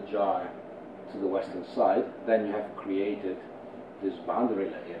center of the gyre, to the western side, then you have created this boundary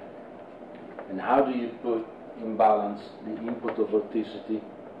layer. And how do you put in balance the input of vorticity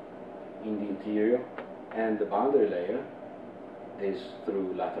in the interior and the boundary layer? Is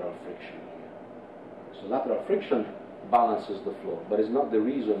through lateral friction here. So lateral friction balances the flow, but it's not the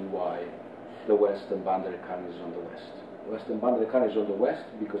reason why the western boundary current is on the west. The western boundary current is on the west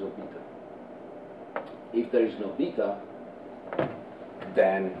because of beta. If there is no beta,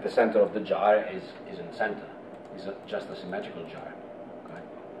 then the center of the gyre is in the center. It's just a symmetrical gyre, okay?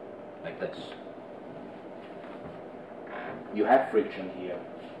 Like this. You have friction here,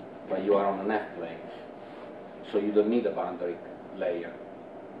 but you are on an F-plane, so you don't need a boundary layer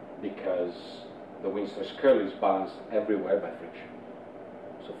because the wind stress curl is balanced everywhere by friction.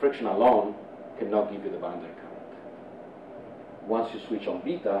 So friction alone cannot give you the boundary current. Once you switch on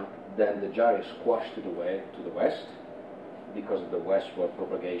beta, then the gyre is squashed to the west because of the westward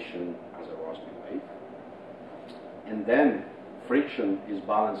propagation as a Rossby wave. And then friction is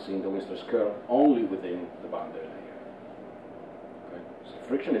balancing the wind stress curl only within the boundary layer. Okay? So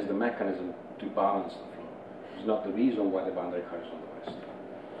friction is the mechanism to balance the flow. It's not the reason why the boundary current is on the west.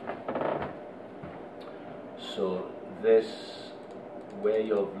 So this way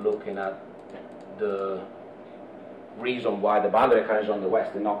of looking at the reason why the boundary current is on the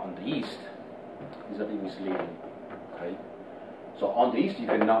west and not on the east is a bit misleading. Okay? So on the east you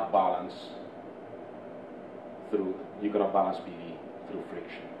cannot balance PV through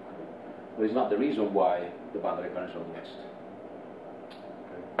friction. But it's not the reason why the boundary current is on the west.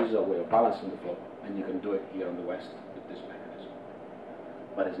 Okay? This is a way of balancing the flow, and you can do it here on the west with this mechanism.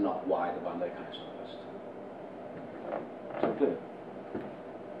 But it's not why the boundary current is on the west. So clear?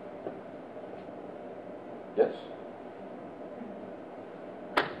 Yes?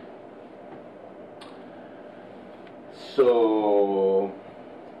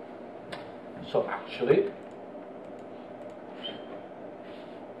 So actually,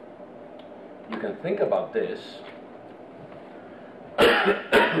 you can think about this.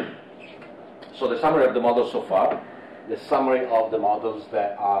 So the summary of the models so far, the summary of the models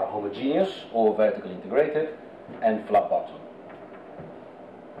that are homogeneous or vertically integrated and flat bottom.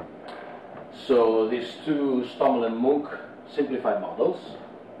 So these two Stommel and Munk simplified models.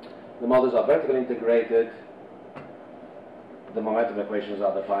 The models are vertically integrated. The momentum equations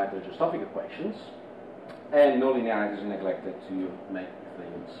are the planetary geostrophic equations, and no linearity is neglected to make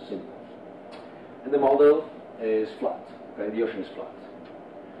things simple. And the model is flat. Okay? The ocean is flat.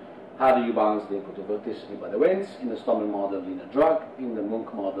 How do you balance the input of vorticity by the winds? In the Stommel model, linear drag. In the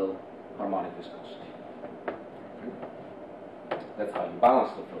Munk model, harmonic viscosity. Okay? That's how you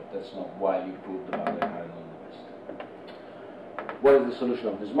balance the flow. That's not why you put the boundary current on the west. What is the solution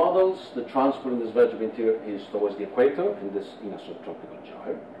of these models? The transport in this verge of interior is towards the equator in this inner subtropical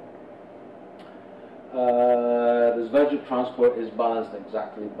gyre. This verge of transport is balanced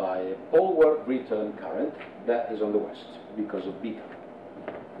exactly by a poleward return current that is on the west because of beta,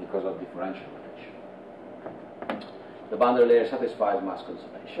 because of differential rotation. The boundary layer satisfies mass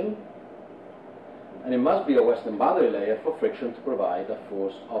conservation, and it must be a western boundary layer for friction to provide a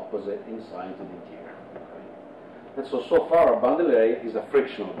force opposite in sign to the interior. And so far, our boundary layer is a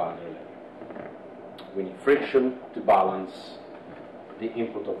frictional boundary layer. We need friction to balance the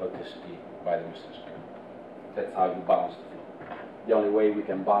input of vorticity by the wind stress curl. That's how you balance the flow. The only way we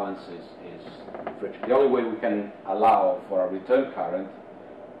can balance is friction. The only way we can allow for a return current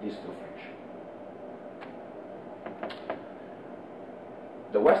is through friction.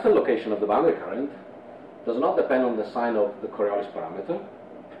 The western location of the boundary current does not depend on the sign of the Coriolis parameter.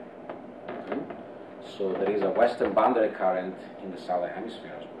 Okay. So there is a western boundary current in the southern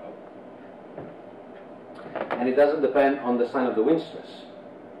hemisphere as well. And it doesn't depend on the sign of the wind stress.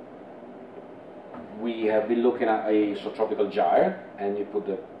 We have been looking at a subtropical gyre, and you put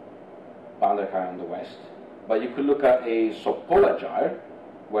the boundary current on the west. But you could look at a subpolar gyre,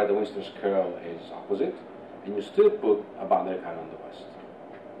 where the wind stress curl is opposite, and you still put a boundary current on the west.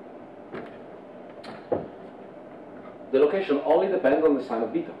 The location only depends on the sign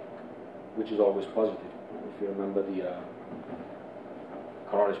of beta, which is always positive. If you remember the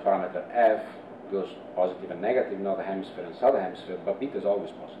Coronis parameter f goes positive and negative, northern hemisphere and southern hemisphere, but beta is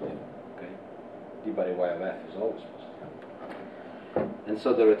always positive. Okay, d by dy of f is always positive, and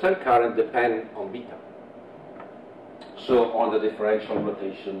so the return current depends on beta. So on the differential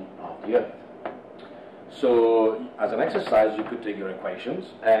rotation of the Earth. So as an exercise, you could take your equations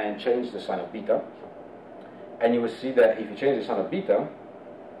and change the sign of beta, and you will see that if you change the sign of beta,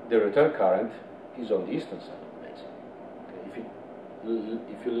 the return current is on the eastern side of the basin. Okay.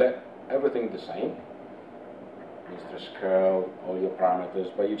 If you let everything the same, wind stress curl, all your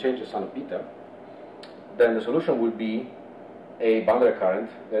parameters, but you change the sign of beta, then the solution will be a boundary current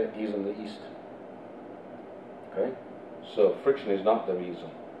that is on the east. Okay? So friction is not the reason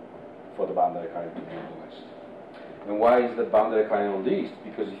for the boundary current to be on the west. And why is the boundary current on the east?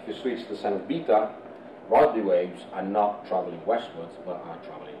 Because if you switch the sign of beta, Rossby waves are not traveling westwards, but are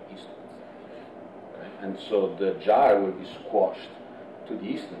traveling eastwards. Okay? And so the gyre will be squashed to the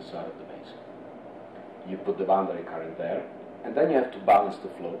eastern side of the basin. You put the boundary current there, and then you have to balance the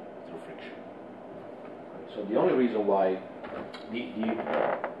flow through friction. Okay? So the only reason why,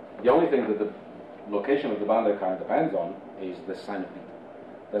 the only thing that the location of the boundary current depends on is the sign of beta.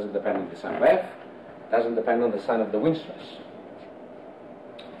 Doesn't depend on the sign of f, doesn't depend on the sign of the wind stress.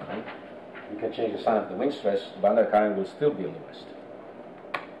 Okay? You can change the sign of the wind stress, the boundary current will still be on the west.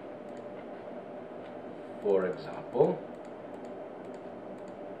 For example,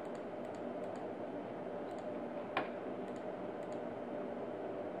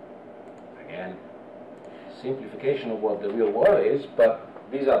 again, simplification of what the real world is, but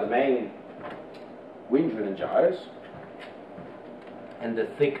these are the main wind-driven gyres, and the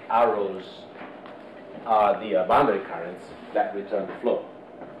thick arrows are the boundary currents that return the flow.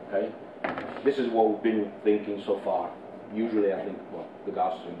 Okay, this is what we've been thinking so far. Usually, I think, well, the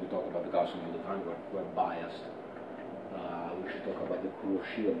Gaussian, we talk about the Gaussian all the time. We're biased. We should talk about the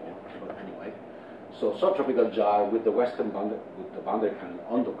Kuroshia more. But anyway, so subtropical gyre with the western boundary current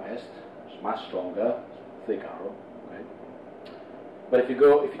on the west, it's much stronger, thick arrow. Okay, but if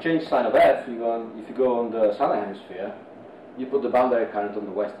you change sign of f, if you go on the southern hemisphere, you put the boundary current on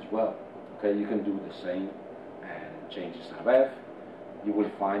the west as well. Okay, you can do the same and change the sign of f. You will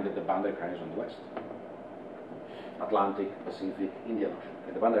find that the boundary current is on the west. Atlantic, Pacific, Indian Ocean.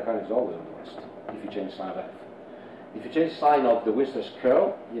 Okay, the boundary current is always on the west if you change sign of f. If you change sign of the wind stress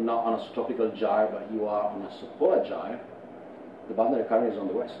curl, you're not on a subtropical gyre, but you are on a subpolar gyre. The boundary current is on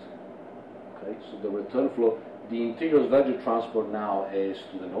the west. Okay, so the return flow, the interior value transport now is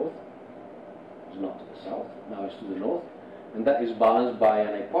to the north. It's not to the south. Now it's to the north, and that is balanced by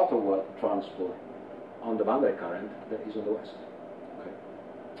an equatorward transport on the boundary current that is on the west. Okay,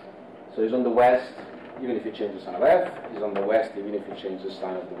 so it's on the west. Even if you change the sign of f, is on the west, even if you change the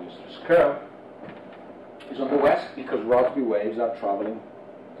sign of the wind stress curl, is on the west because Rossby waves are traveling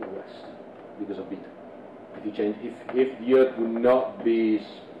to the west because of beta. If you change, if the Earth would not be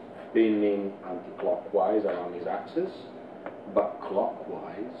spinning anti-clockwise around its axis, but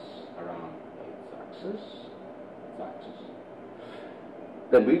clockwise around its axis,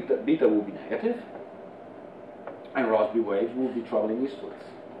 then beta will be negative, and Rossby waves will be traveling eastwards.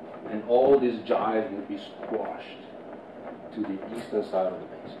 And all these gyres will be squashed to the eastern side of the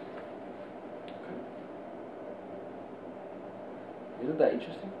basin. Okay. Isn't that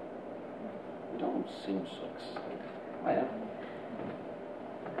interesting? You don't seem so excited. I am.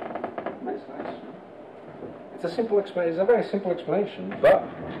 That's nice. It's a simple explanation. It's a very simple explanation, but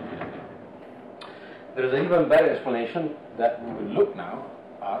there is an even better explanation that we will look now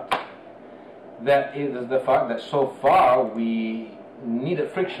at. That is the fact that so far we needed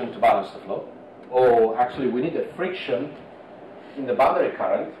friction to balance the flow, or actually we needed friction in the boundary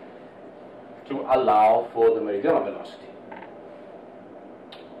current to allow for the meridional velocity.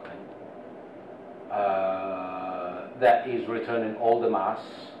 Okay. That is returning all the mass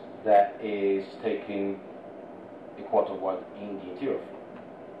that is taking equatorward in the interior flow.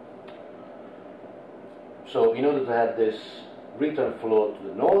 So in order to have this return flow to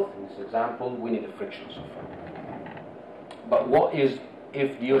the north, in this example, we need a friction so far. But what is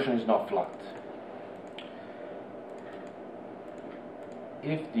if the ocean is not flat?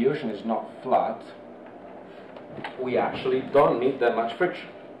 If the ocean is not flat, we actually don't need that much friction.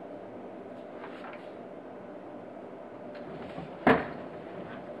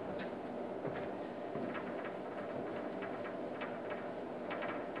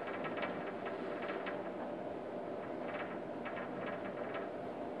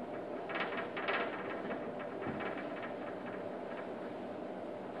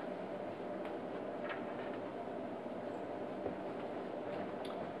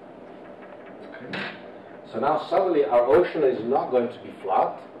 Okay. So now suddenly our ocean is not going to be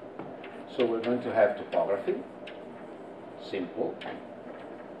flat, so we're going to have topography, simple,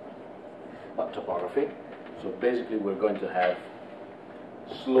 but topography. So basically we're going to have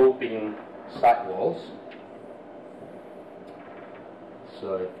sloping side walls.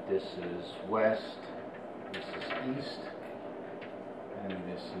 So if this is west, this is east, and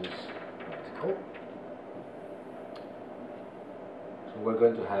this is vertical. So we're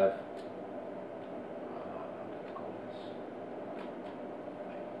going to have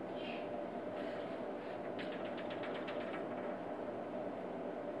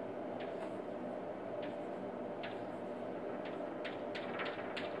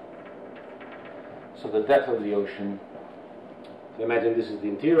so the depth of the ocean. So imagine this is the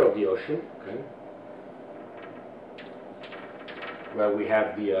interior of the ocean, okay, where we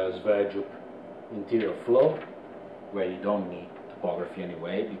have the Sverdrup interior flow, where you don't need topography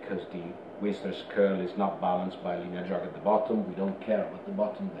anyway, because the Whistler's curl is not balanced by linear jog at the bottom. We don't care about the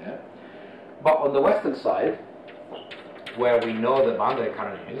bottom there. But on the western side, where we know the boundary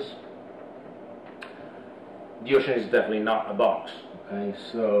current is, the ocean is definitely not a box. Okay,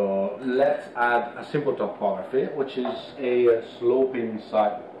 so let's add a simple topography, which is a sloping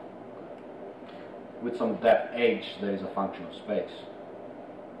side with some depth h that is a function of space.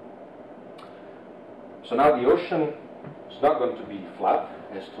 So now the ocean is not going to be flat,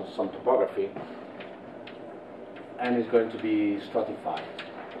 as to some topography, and is going to be stratified.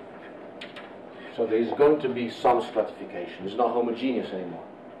 So there is going to be some stratification. It's not homogeneous anymore.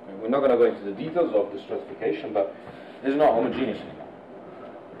 Okay, we're not going to go into the details of the stratification, but it's not homogeneous anymore.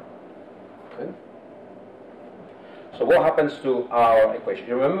 Okay. So what happens to our equation?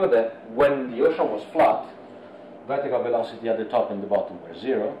 You remember that when the ocean was flat, vertical velocity at the top and the bottom were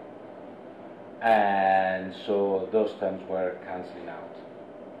 0, and so those terms were cancelling out.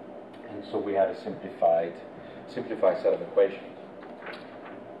 And so we had a simplified set of equations.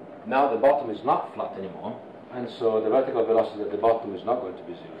 Now the bottom is not flat anymore, and so the vertical velocity at the bottom is not going to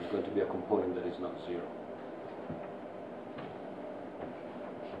be 0. It's going to be a component that is not 0.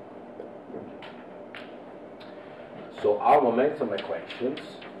 So our momentum equations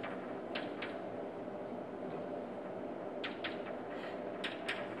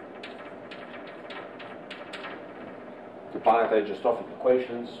the planetary geostrophic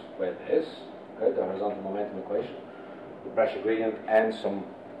equations were this, okay, the horizontal momentum equation, the pressure gradient, and some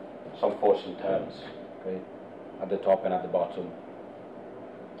forcing terms, okay, at the top and at the bottom.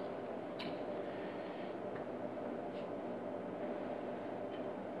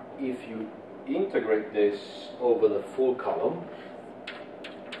 If you integrate this over the full column,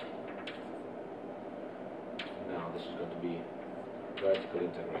 now this is going to be vertically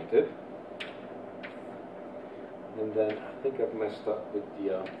integrated, and then I think I've messed up with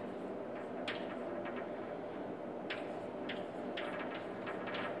the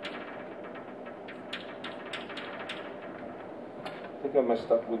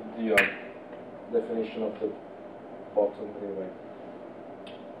definition of the bottom anyway.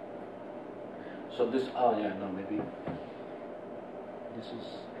 So this, oh yeah, no, maybe this is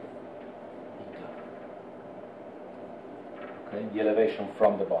eta. Okay, the elevation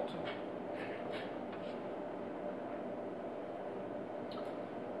from the bottom.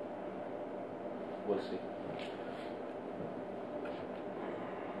 We'll see.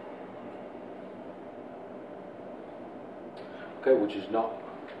 Okay, which is not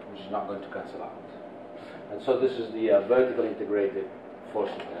going to cancel out. And so this is the vertically integrated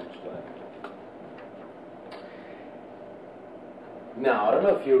forcing terms. Now, I don't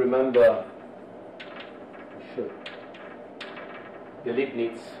know if you remember, you should, the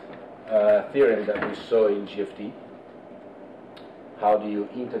Leibniz theorem that we saw in GFT. How do you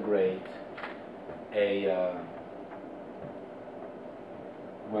integrate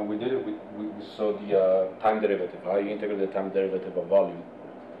when we did it, we saw the time derivative, how you integrate the time derivative of volume.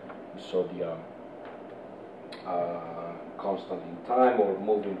 We saw the constant in time, or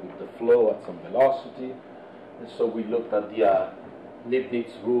moving with the flow at some velocity. And so we looked at the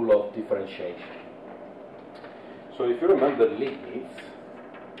Leibniz rule of differentiation. So if you remember Leibniz,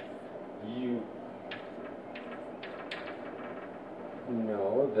 you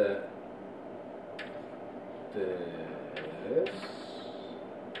know that this,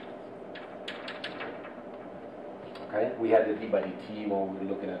 okay, we had the d by dt when we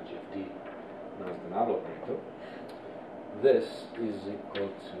were looking at GFT as the null operator. This is equal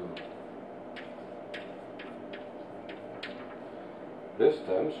to this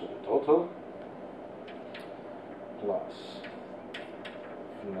term, so the total, plus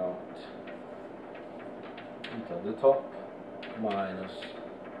phi naught eta at the top minus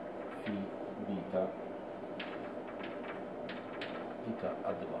phi b eta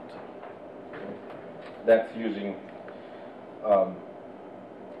at the bottom. Okay. That's using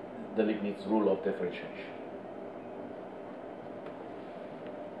the Leibniz rule of differentiation.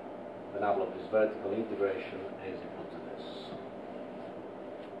 The number of this vertical integration is equal to this.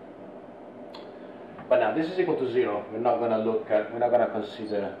 But now this is equal to 0. We're not going to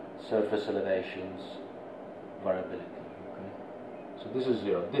consider surface elevations, variability. Okay? So this is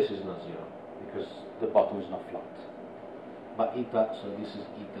 0. This is not 0 because the bottom is not flat. But eta, so this is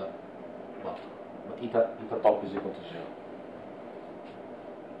eta bottom. But eta top is equal to 0.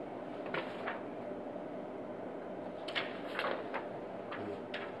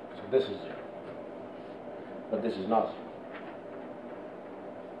 So this is 0. But this is not 0.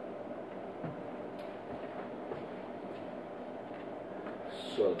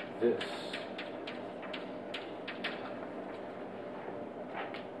 So this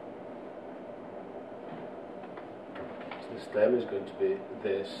term is going to be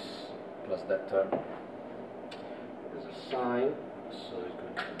this plus that term. There's a sign, so it's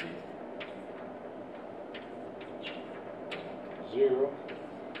going to be 0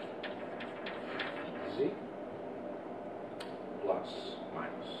 z plus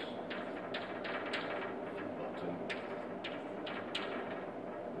minus bottom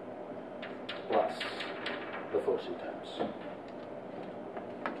plus the forcing terms.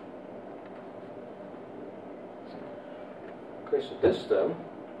 Okay, so this term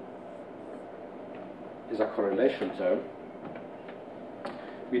is a correlation term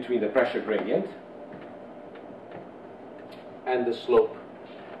between the pressure gradient and the slope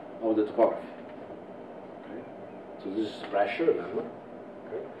of the topography. Okay. So this is pressure, remember?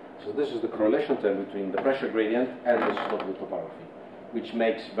 Okay. So this is the correlation term between the pressure gradient and the slope of the topography, which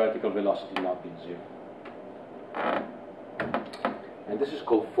makes vertical velocity not be 0. And this is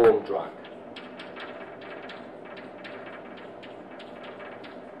called form drag.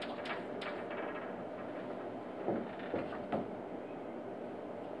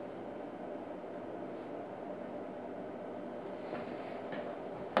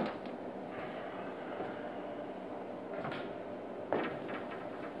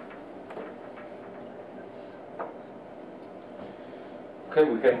 Okay,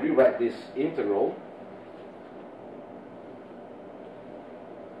 we can rewrite this integral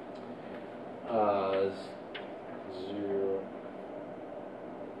as 0.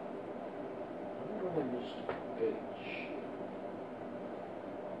 I'm going to use h.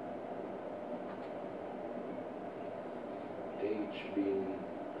 H being,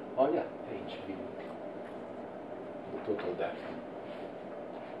 oh yeah, h being the total depth.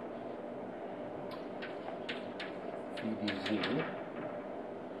 Phi dz.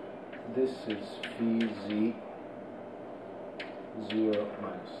 This is phi z 0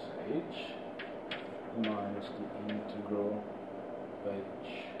 minus h minus the integral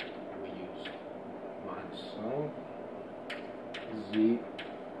h, we use minus sign, z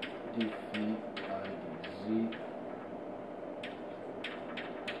d phi I dz.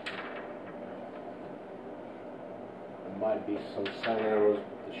 There might be some sign errors,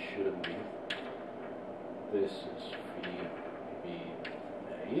 but there shouldn't be. This is phi b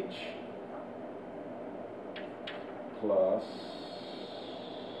h plus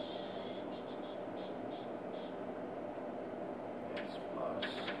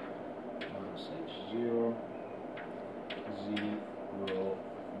minus h0 z rho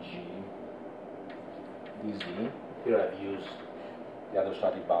g dz. Here I've used the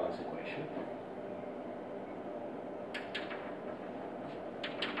hydrostatic balance equation.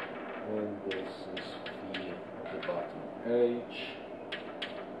 And this is phi at the bottom h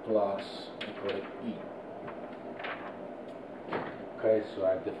plus equal to E. Okay, so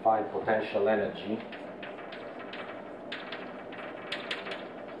I've defined potential energy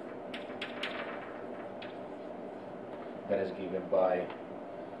that is given by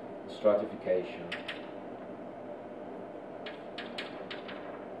stratification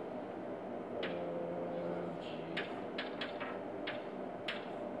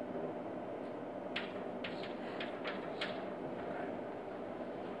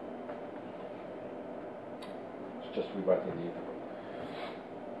just rewriting the integral.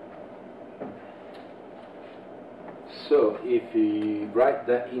 So if you write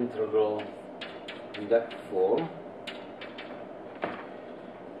that integral in that form,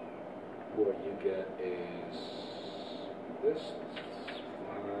 what you get is this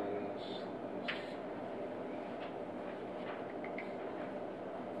minus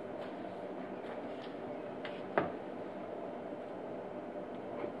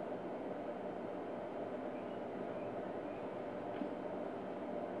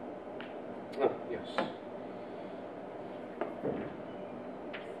this. Oh, yes.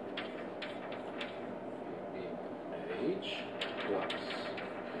 H plus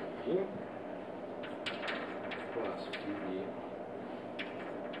B plus PB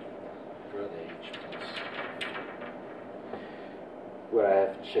grad H plus, where I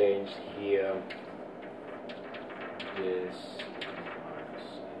have changed here this minus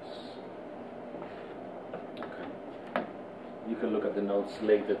this. Okay. You can look at the notes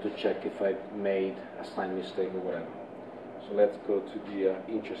later to check if I made a sign mistake or whatever. So let's go to the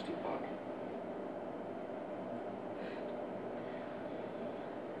interesting part.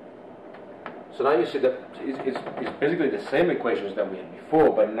 So now you see that it's basically the same equations that we had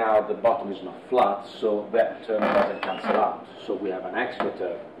before, but now the bottom is not flat, so that term doesn't cancel out. So we have an extra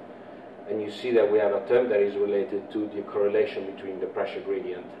term. And you see that we have a term that is related to the correlation between the pressure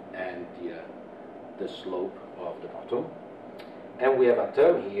gradient and the slope of the bottom. And we have a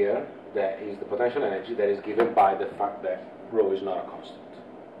term here that is the potential energy that is given by the fact that rho is not a constant.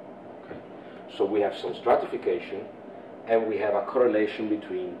 Okay. So we have some stratification, and we have a correlation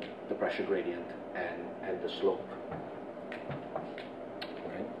between the pressure gradient and the slope.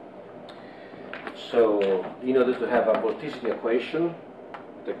 Okay. So in order to have a vorticity equation,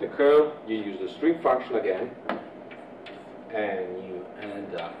 take the curve, you use the string function again, and you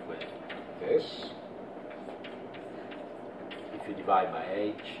end up with this. If you divide by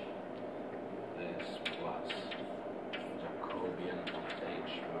h, this plus Jacobian of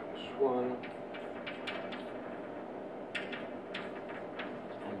h minus 1.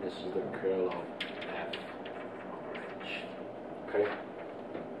 And this is the curl of f over h. Okay?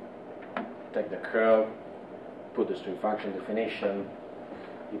 Take the curve, put the string function definition,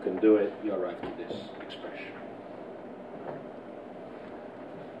 you can do it, you arrive to this expression.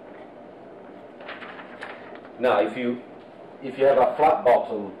 Now, if you have a flat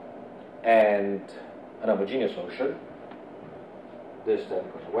bottom and an homogeneous ocean, this term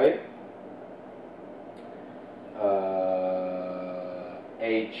goes away.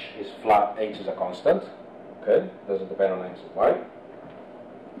 H is flat, H is a constant, okay? Doesn't depend on x and y.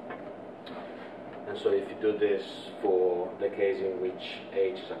 And so if you do this for the case in which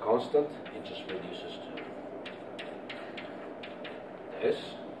H is a constant, it just reduces to this.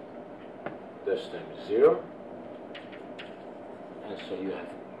 This term is 0. And so you have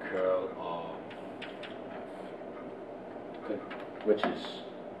curl of f, okay, which is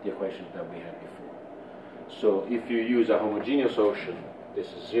the equation that we had before. So if you use a homogeneous ocean, this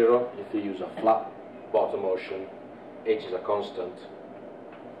is 0. If you use a flat bottom ocean, H is a constant,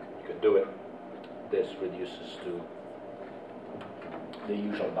 you can do it. This reduces to the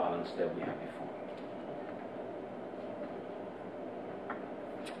usual balance that we had before.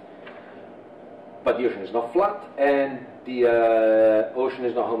 But the ocean is not flat, and the ocean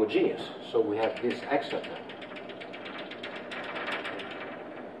is not homogeneous, so we have this extra term.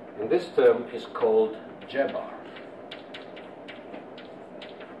 And this term is called J-bar.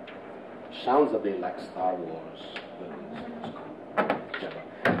 Sounds a bit like Star Wars, but it's called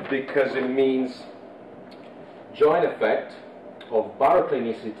J-bar. Because it means joint effect of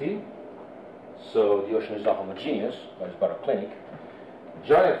baroclinicity, so the ocean is not homogeneous, but it's baroclinic.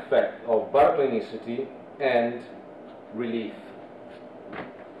 Joint effect of baroclinicity and relief.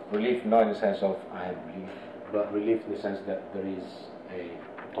 Relief not in the sense of I have relief, but relief in the sense that there is a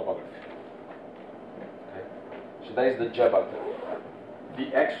topography. Okay. So that is the J-bar term.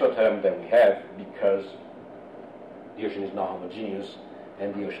 The extra term that we have because the ocean is not homogeneous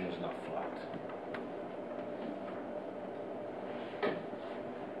and the ocean is not flat.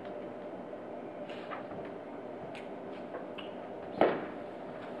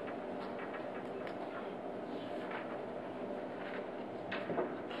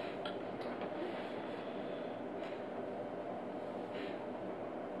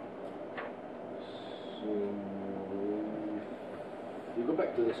 You go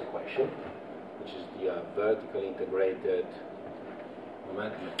back to this equation, which is the vertically integrated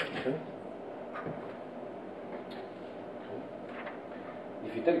momentum equation.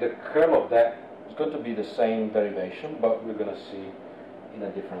 If you take the curl of that, it's going to be the same derivation, but we're going to see in a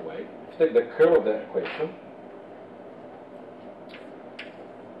different way. If you take the curl of that equation,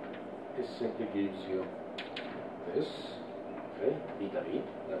 it simply gives you this, okay, beta v,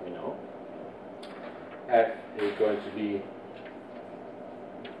 that we know. F is going to be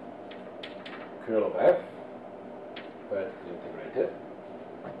curl of f, vertically integrated.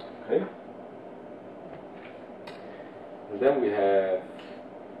 Okay. And then we have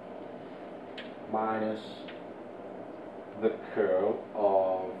minus the curl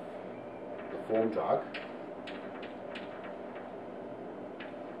of the form drag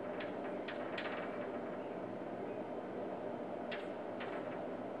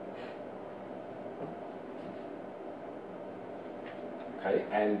okay,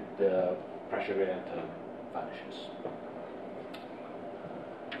 and the pressure gradient term vanishes.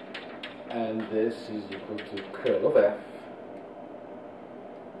 And this is equal to curl of F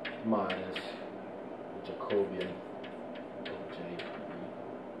minus the Jacobian of J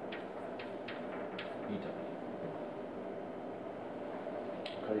EW.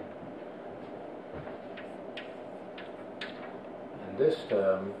 Okay. And this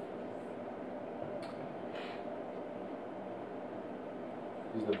term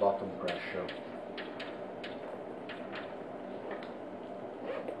is the bottom pressure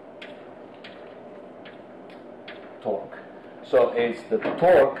torque. So it's the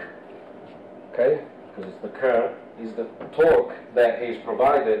torque, okay, because it's the curl, is the torque that is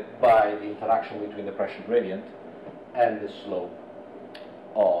provided by the interaction between the pressure gradient and the slope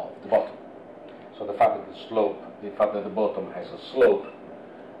of the bottom. So the fact that the slope, the fact that the bottom has a slope,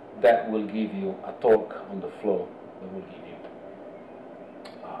 that will give you a torque on the flow that will give you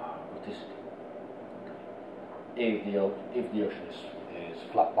vorticity. If the ocean is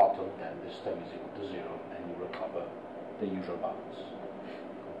flat bottom, then this term is equal to 0 and you recover the usual balance.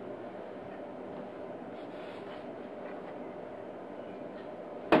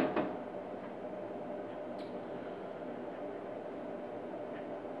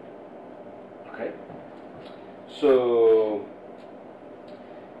 Okay, so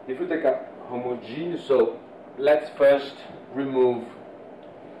if we take a homogeneous, so let's first remove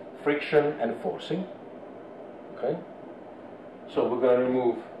friction and forcing. Okay, so we're going to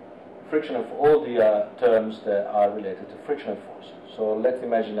remove friction of all the terms that are related to friction and forcing. So let's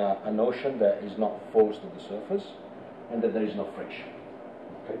imagine an ocean that is not forced to the surface and that there is no friction.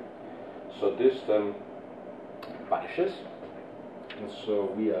 Okay, so this term vanishes, and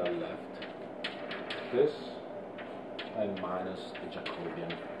so we are left this and minus the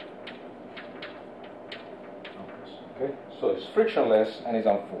Jacobian. Okay, so it's frictionless and is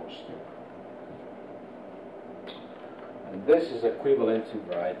unforced. And this is equivalent to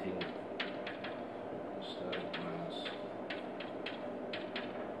writing minus.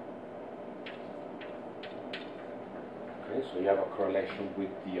 Okay, so you have a correlation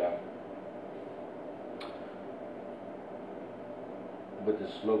with the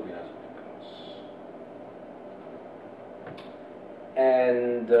sloping as it becomes.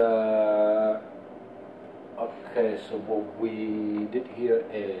 And okay, so what we did here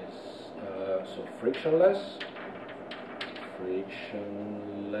is so frictionless,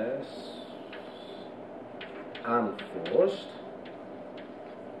 unforced,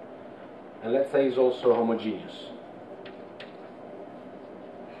 and let's say it's also homogeneous.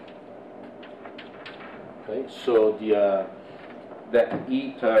 Okay, so that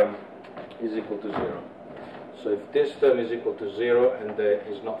E term is equal to 0. So if this term is equal to 0 and there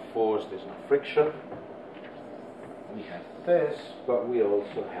is not force, there's no friction, we have this, but we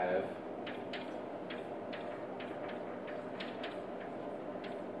also have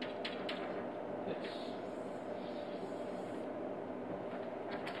this.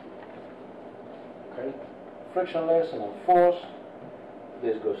 Okay, frictionless and unforced,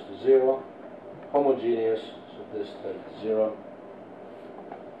 this goes to 0, homogeneous, so this term is 0,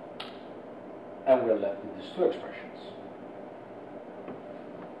 and we're left with these two expressions.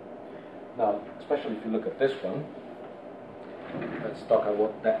 Now, especially if you look at this one, let's talk about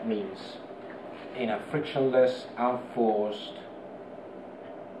what that means in a frictionless, unforced,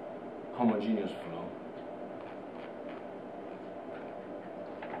 homogeneous flow.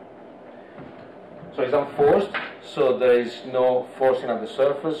 So it's unforced, so there is no forcing at the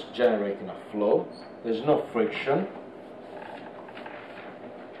surface generating a flow. There's no friction,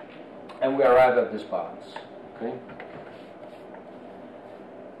 and we arrive at this balance. Okay.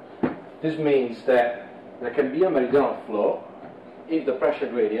 This means that there can be a meridional flow if the pressure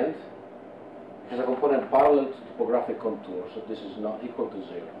gradient has a component parallel to topographic contour, so this is not equal to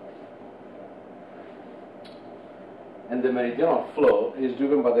 0. And the meridional flow is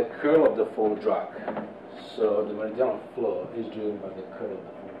driven by the curl of the foam drag. So the meridional flow is driven by the curl of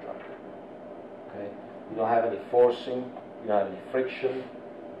the foam drag. Okay? You don't have any forcing, you don't have any friction,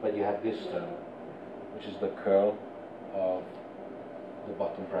 but you have this term, which is the curl of the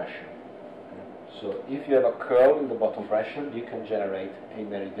bottom pressure. So if you have a curl in the bottom pressure, you can generate a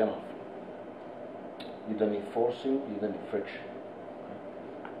meridional flow. You don't need forcing, you don't need friction.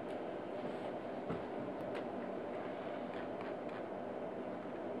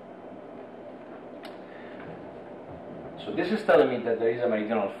 So this is telling me that there is a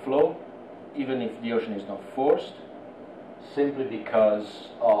meridional flow, even if the ocean is not forced, simply because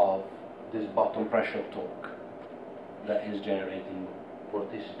of this bottom pressure torque that is generating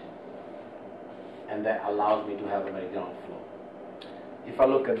vorticity. And that allows me to have a meridional flow. if I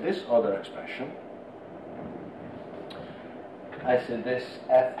look at this other expression, I say this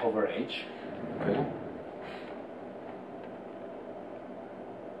f over h, okay,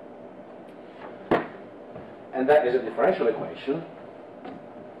 and that is a differential equation,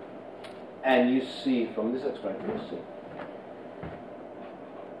 and you see from this expression, you see,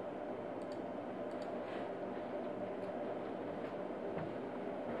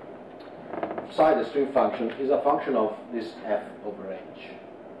 psi, the stream function, is a function of this f over h.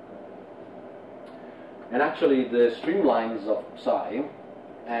 And actually the streamlines of psi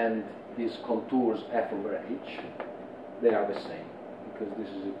and these contours f over h, they are the same, because this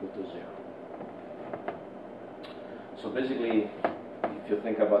is equal to 0. So basically, if you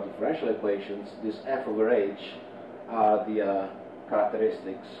think about differential equations, this f over h are the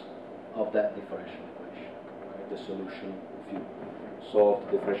characteristics of that differential equation, right? The solution, if you solve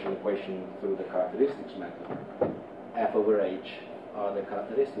the differential equation through the characteristics method, f over h are the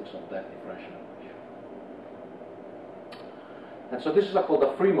characteristics of that differential equation. And so this is called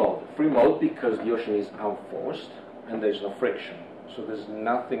a free mode. Free mode because the ocean is unforced and there's no friction. So there's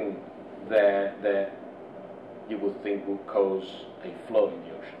nothing there that you would think would cause a flow in the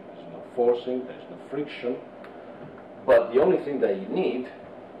ocean. There's no forcing, there's no friction. But the only thing that you need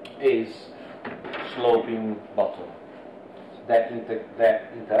is sloping bottom. That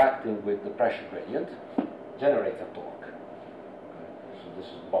interacting with the pressure gradient generates a torque. So this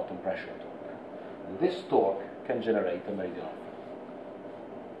is bottom pressure torque. And this torque can generate a meridional flow.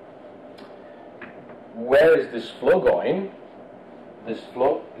 Where is this flow going? This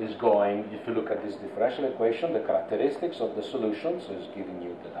flow is going, if you look at this differential equation, the characteristics of the solution, so it's giving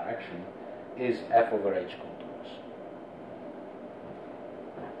you the direction, is f over h contours.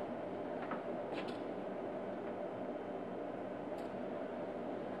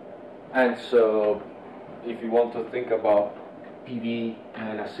 And so, if you want to think about PV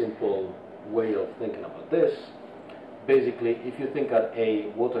and a simple way of thinking about this, basically, if you think of a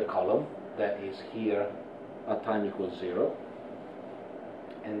water column that is here at time equals 0,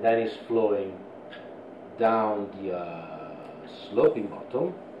 and then is flowing down the sloping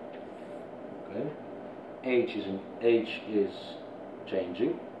bottom, okay, H is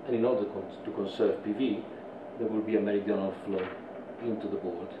changing, and in order to conserve PV, there will be a meridional flow into the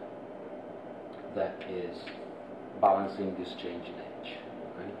board that is balancing this change in H,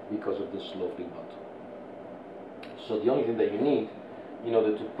 okay, because of the sloping bottom. So the only thing that you need in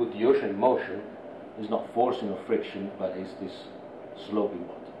order to put the ocean in motion is not forcing or friction, but is this sloping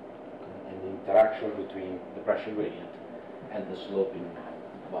bottom, okay, and the interaction between the pressure gradient and the sloping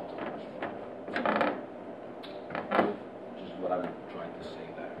bottom, which is what I'm trying to say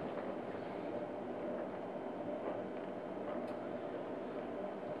there.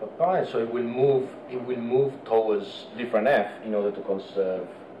 Fine, so it will move towards different f in order to conserve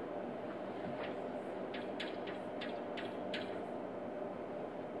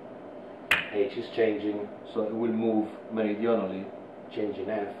H is changing, so it will move meridionally, changing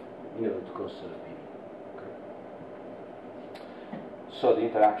f in order to conserve PV. Okay. So the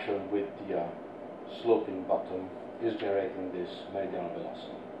interaction with the sloping bottom is generating this meridional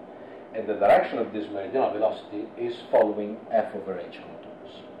velocity. And the direction of this meridional velocity is following f over h contours.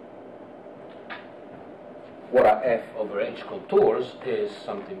 What are f over h contours is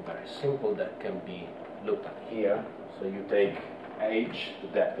something very simple that can be looked at here. So you take h, the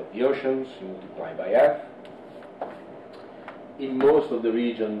depth of the oceans, you multiply by f. In most of the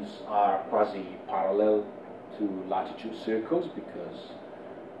regions are quasi-parallel to latitude circles because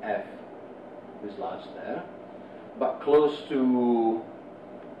f is large there. But close to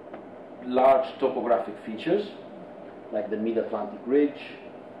large topographic features, like the Mid-Atlantic Ridge,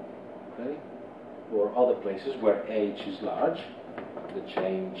 okay, or other places where h is large, the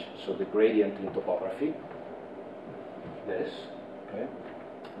change, so the gradient in topography, this, okay,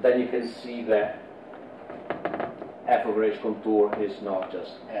 then you can see that f over h contour is not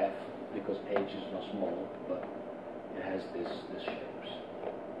just f, because h is not small, but it has this shapes.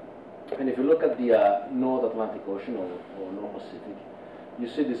 And if you look at the North Atlantic Ocean or North Pacific, you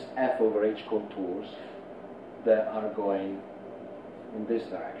see these f over h contours that are going in this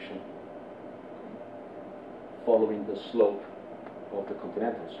direction, following the slope of the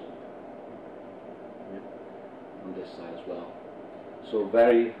continental slope. Yeah. On this side as well. So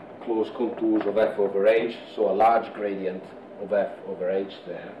very close contours of f over h, so a large gradient of f over h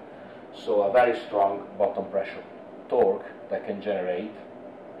there. So a very strong bottom pressure torque that can generate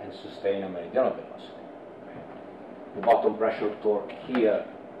and sustain a meridional velocity. The bottom pressure torque here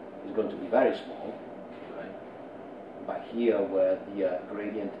is going to be very small, right? But here, where the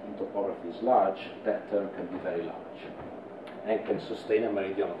gradient in topography is large, that term can be very large. and can sustain a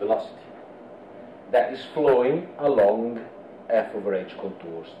meridional velocity that is flowing along f over h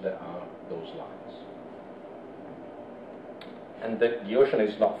contours that are those lines. And the ocean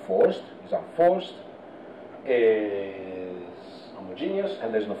is not forced, is unforced, is homogeneous,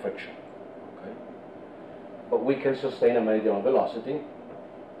 and there's no friction. Okay? But we can sustain a meridional velocity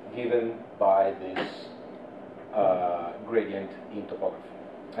given by this gradient in topography.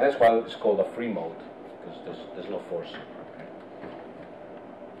 And that's why it's called a free mode, because there's no force. Okay?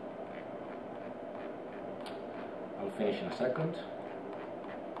 I'll finish in a second.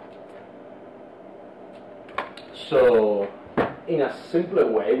 So, in a simpler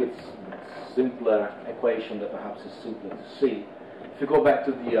way, with simpler equation that perhaps is simpler to see, if you go back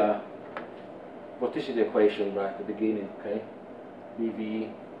to the vorticity equation right at the beginning, okay,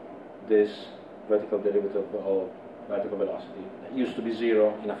 dv, this vertical derivative of vertical velocity, that used to be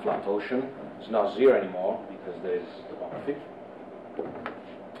 0 in a flat ocean. It's not 0 anymore because there is topography.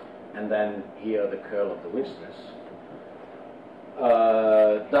 And then here the curl of the wind stress.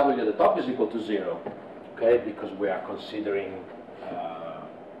 W at the top is equal to 0, okay, because we are considering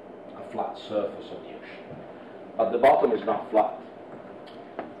a flat surface of the ocean. But the bottom is not flat.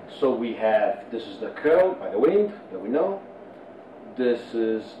 So we have, this is the curl by the wind that we know. This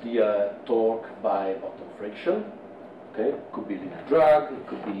is the torque by bottom friction. Okay, it could be linear drag, it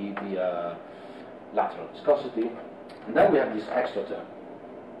could be the lateral viscosity. And then we have this extra term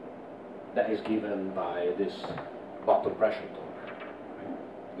that is given by this bottom pressure torque.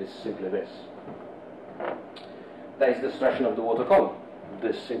 This is simply this. That is the stretching of the water column.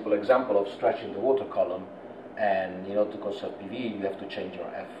 This simple example of stretching the water column, and in order to conserve PV, you have to change your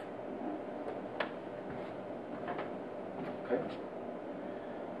F. Okay.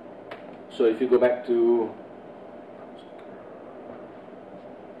 So if you go back to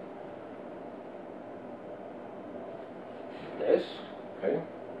this, okay,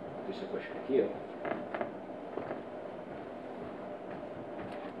 this equation here.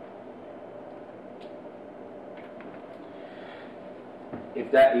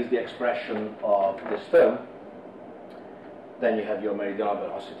 If that is the expression of this term, then you have your meridional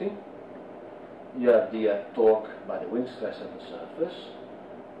velocity, you have the torque by the wind stress at the surface,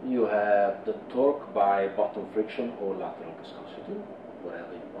 you have the torque by bottom friction or lateral viscosity,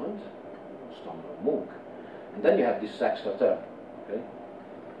 whatever you want, Storm or Munk. And then you have this extra term, okay?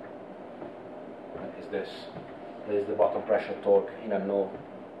 That is this. That is the bottom pressure torque in a no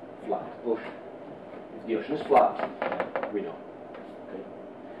flat ocean. If the ocean is flat, we know. Okay?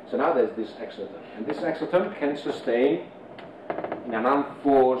 So now there's this extra term. And this extra term can sustain, in an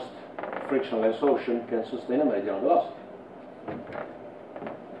unforced frictionless ocean, can sustain a meridional velocity.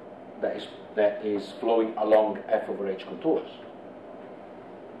 That is flowing along f over h contours.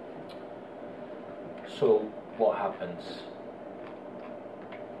 So what happens?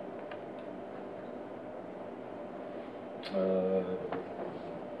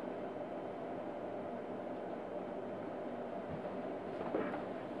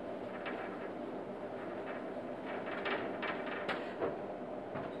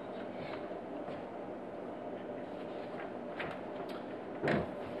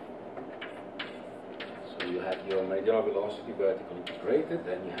 You have your meridional velocity vertically integrated,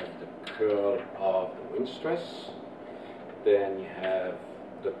 then you have the curl of the wind stress, then you have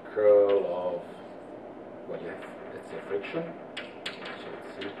the curl of, well, you have, let's say, friction, so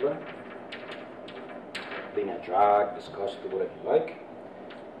it's simpler, linear drag, viscosity, whatever you like,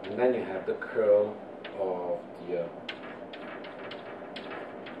 and then you have the curl of the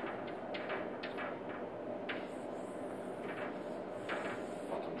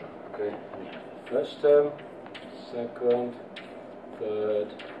bottom drag, okay, and you have the first term, second, third,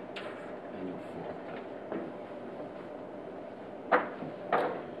 and your fourth term.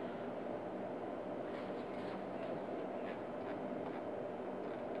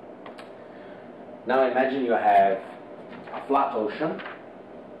 Now imagine you have a flat ocean,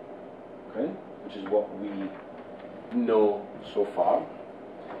 okay, which is what we know so far.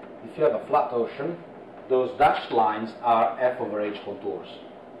 If you have a flat ocean, those dashed lines are f over h contours,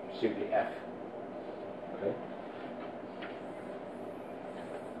 simply f. Okay.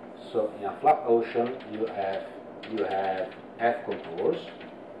 So in a flat ocean, you have f contours,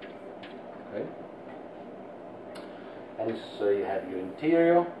 okay, and so you have your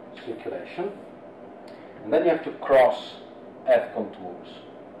interior circulation, and then you have to cross f contours.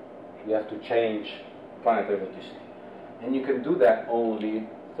 You have to change planetary vorticity, and you can do that only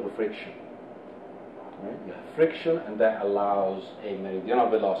through friction. Okay. You have friction, and that allows a meridional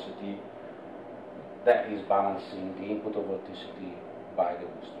velocity that is balancing the input of vorticity by the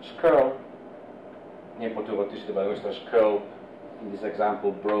wind stress curl, input to vorticity by the Western curl, in this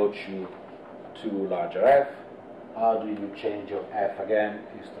example, brought you to larger f. How do you change your f again?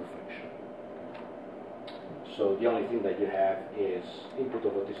 Is through friction. So the only thing that you have is input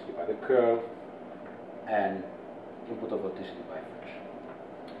of vorticity by the curl and input of vorticity by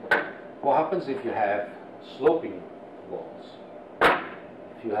friction. What happens if you have sloping walls?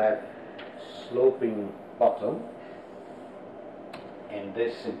 If you have sloping bottom in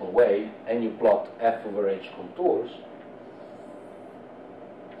this simple way, and you plot f over h contours,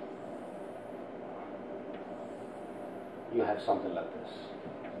 you have something like this.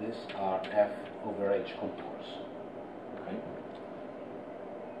 These are f over h contours. Okay?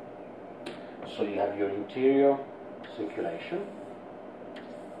 So you have your interior circulation,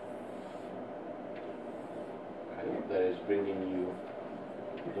 okay, that is bringing you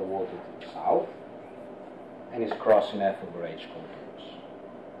the water to the south, and is crossing f over h contours.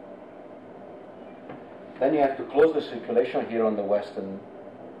 Then you have to close the circulation here on the western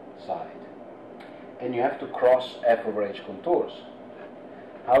side, and you have to cross f over h contours.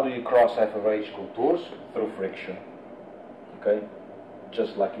 How do you cross f over h contours? Through friction. Okay,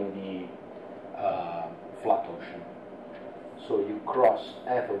 just like in the flat ocean. So you cross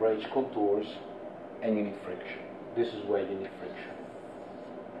f over h contours, and you need friction. This is where you need friction.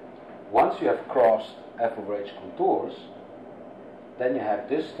 Once you have crossed f over h contours, then you have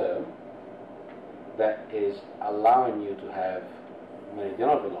this term that is allowing you to have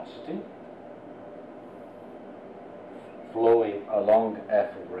meridional velocity flowing along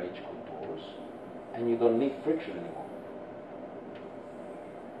f over h contours, and you don't need friction anymore.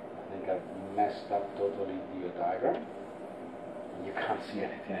 I think I've messed up totally the diagram. You can't see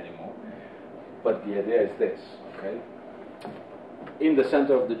anything anymore. But the idea is this, okay? In the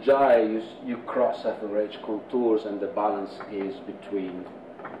center of the gyre, you cross f over h contours, and the balance is between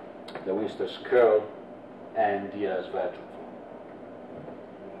the Windsor's curl and the Earth's vertical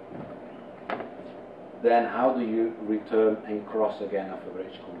flow. Then how do you return and cross again f over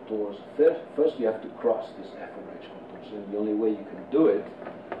h contours? First you have to cross this f over h contours, and the only way you can do it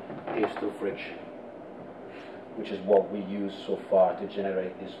is through friction, which is what we use so far to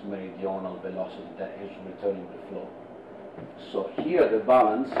generate this meridional velocity that is returning the flow. So here the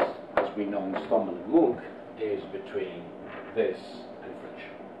balance, as we know in Stommel and Munch, is between this and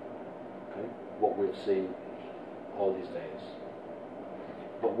friction. Okay? What we've seen all these days.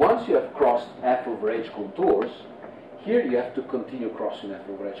 But once you have crossed f over h contours, here you have to continue crossing f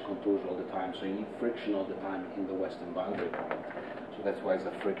over h contours all the time, so you need friction all the time in the western boundary current. So that's why it's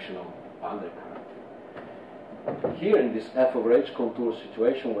a frictional boundary current. Here in this f over h contour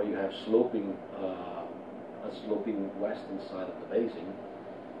situation, where you have sloping a sloping western side of the basin,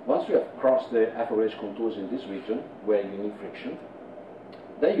 once you have crossed the f over h contours in this region where you need friction,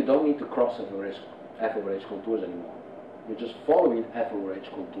 then you don't need to cross f over h contours anymore. You're just following f over h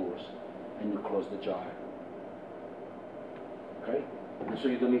contours, and you close the gyre. Okay? And so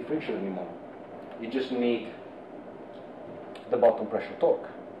you don't need friction anymore. You just need the bottom pressure torque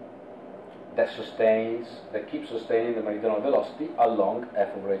that keeps sustaining the meridional velocity along f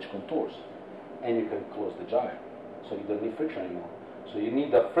over h contours, and you can close the gyre. So you don't need friction anymore. So you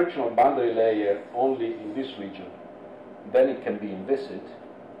need the frictional boundary layer only in this region. Then it can be inviscid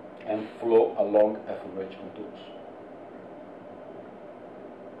and flow along f over h contours.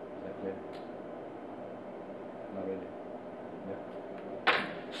 Is that clear? Not really. Yeah.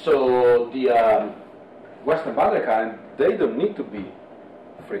 So the western boundary current, they don't need to be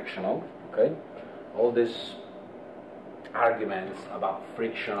frictional. Okay, all these arguments about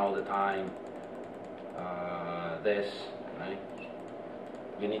friction all the time, right?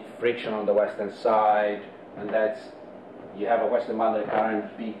 You need friction on the western side, and that's, you have a western boundary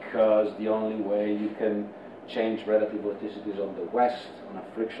current because the only way you can change relative vorticities on the west on a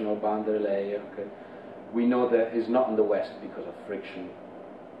frictional boundary layer. Okay, we know that it's not on the west because of friction,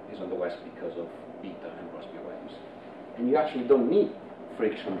 it's on the west because of beta and Rossby waves, and you actually don't need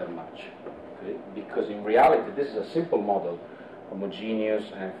friction that much, okay? Because in reality this is a simple model, homogeneous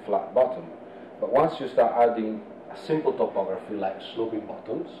and flat bottom. But once you start adding a simple topography like sloping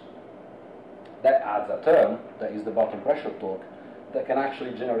bottoms, that adds a term that is the bottom pressure torque that can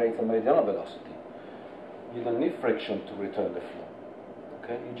actually generate a meridional velocity. You don't need friction to return the flow.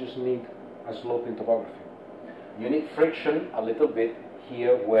 Okay, you just need a sloping topography. You need friction a little bit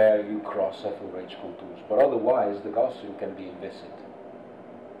here where you cross f over h contours, but otherwise the Gaussian can be inviscid.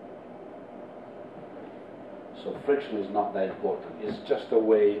 So friction is not that important. It's just a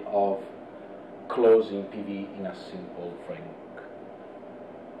way of closing PV in a simple framework.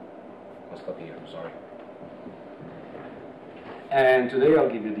 I'll stop here, I'm sorry. And today I'll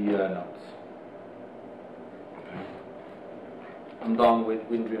give you the notes. I'm done with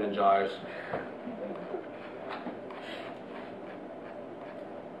wind-driven gyres.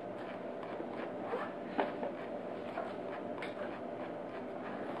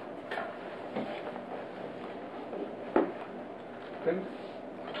 Okay.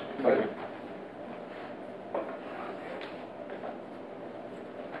 Thank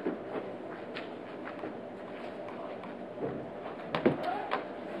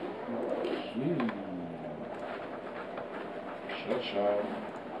you. Ciao, ciao.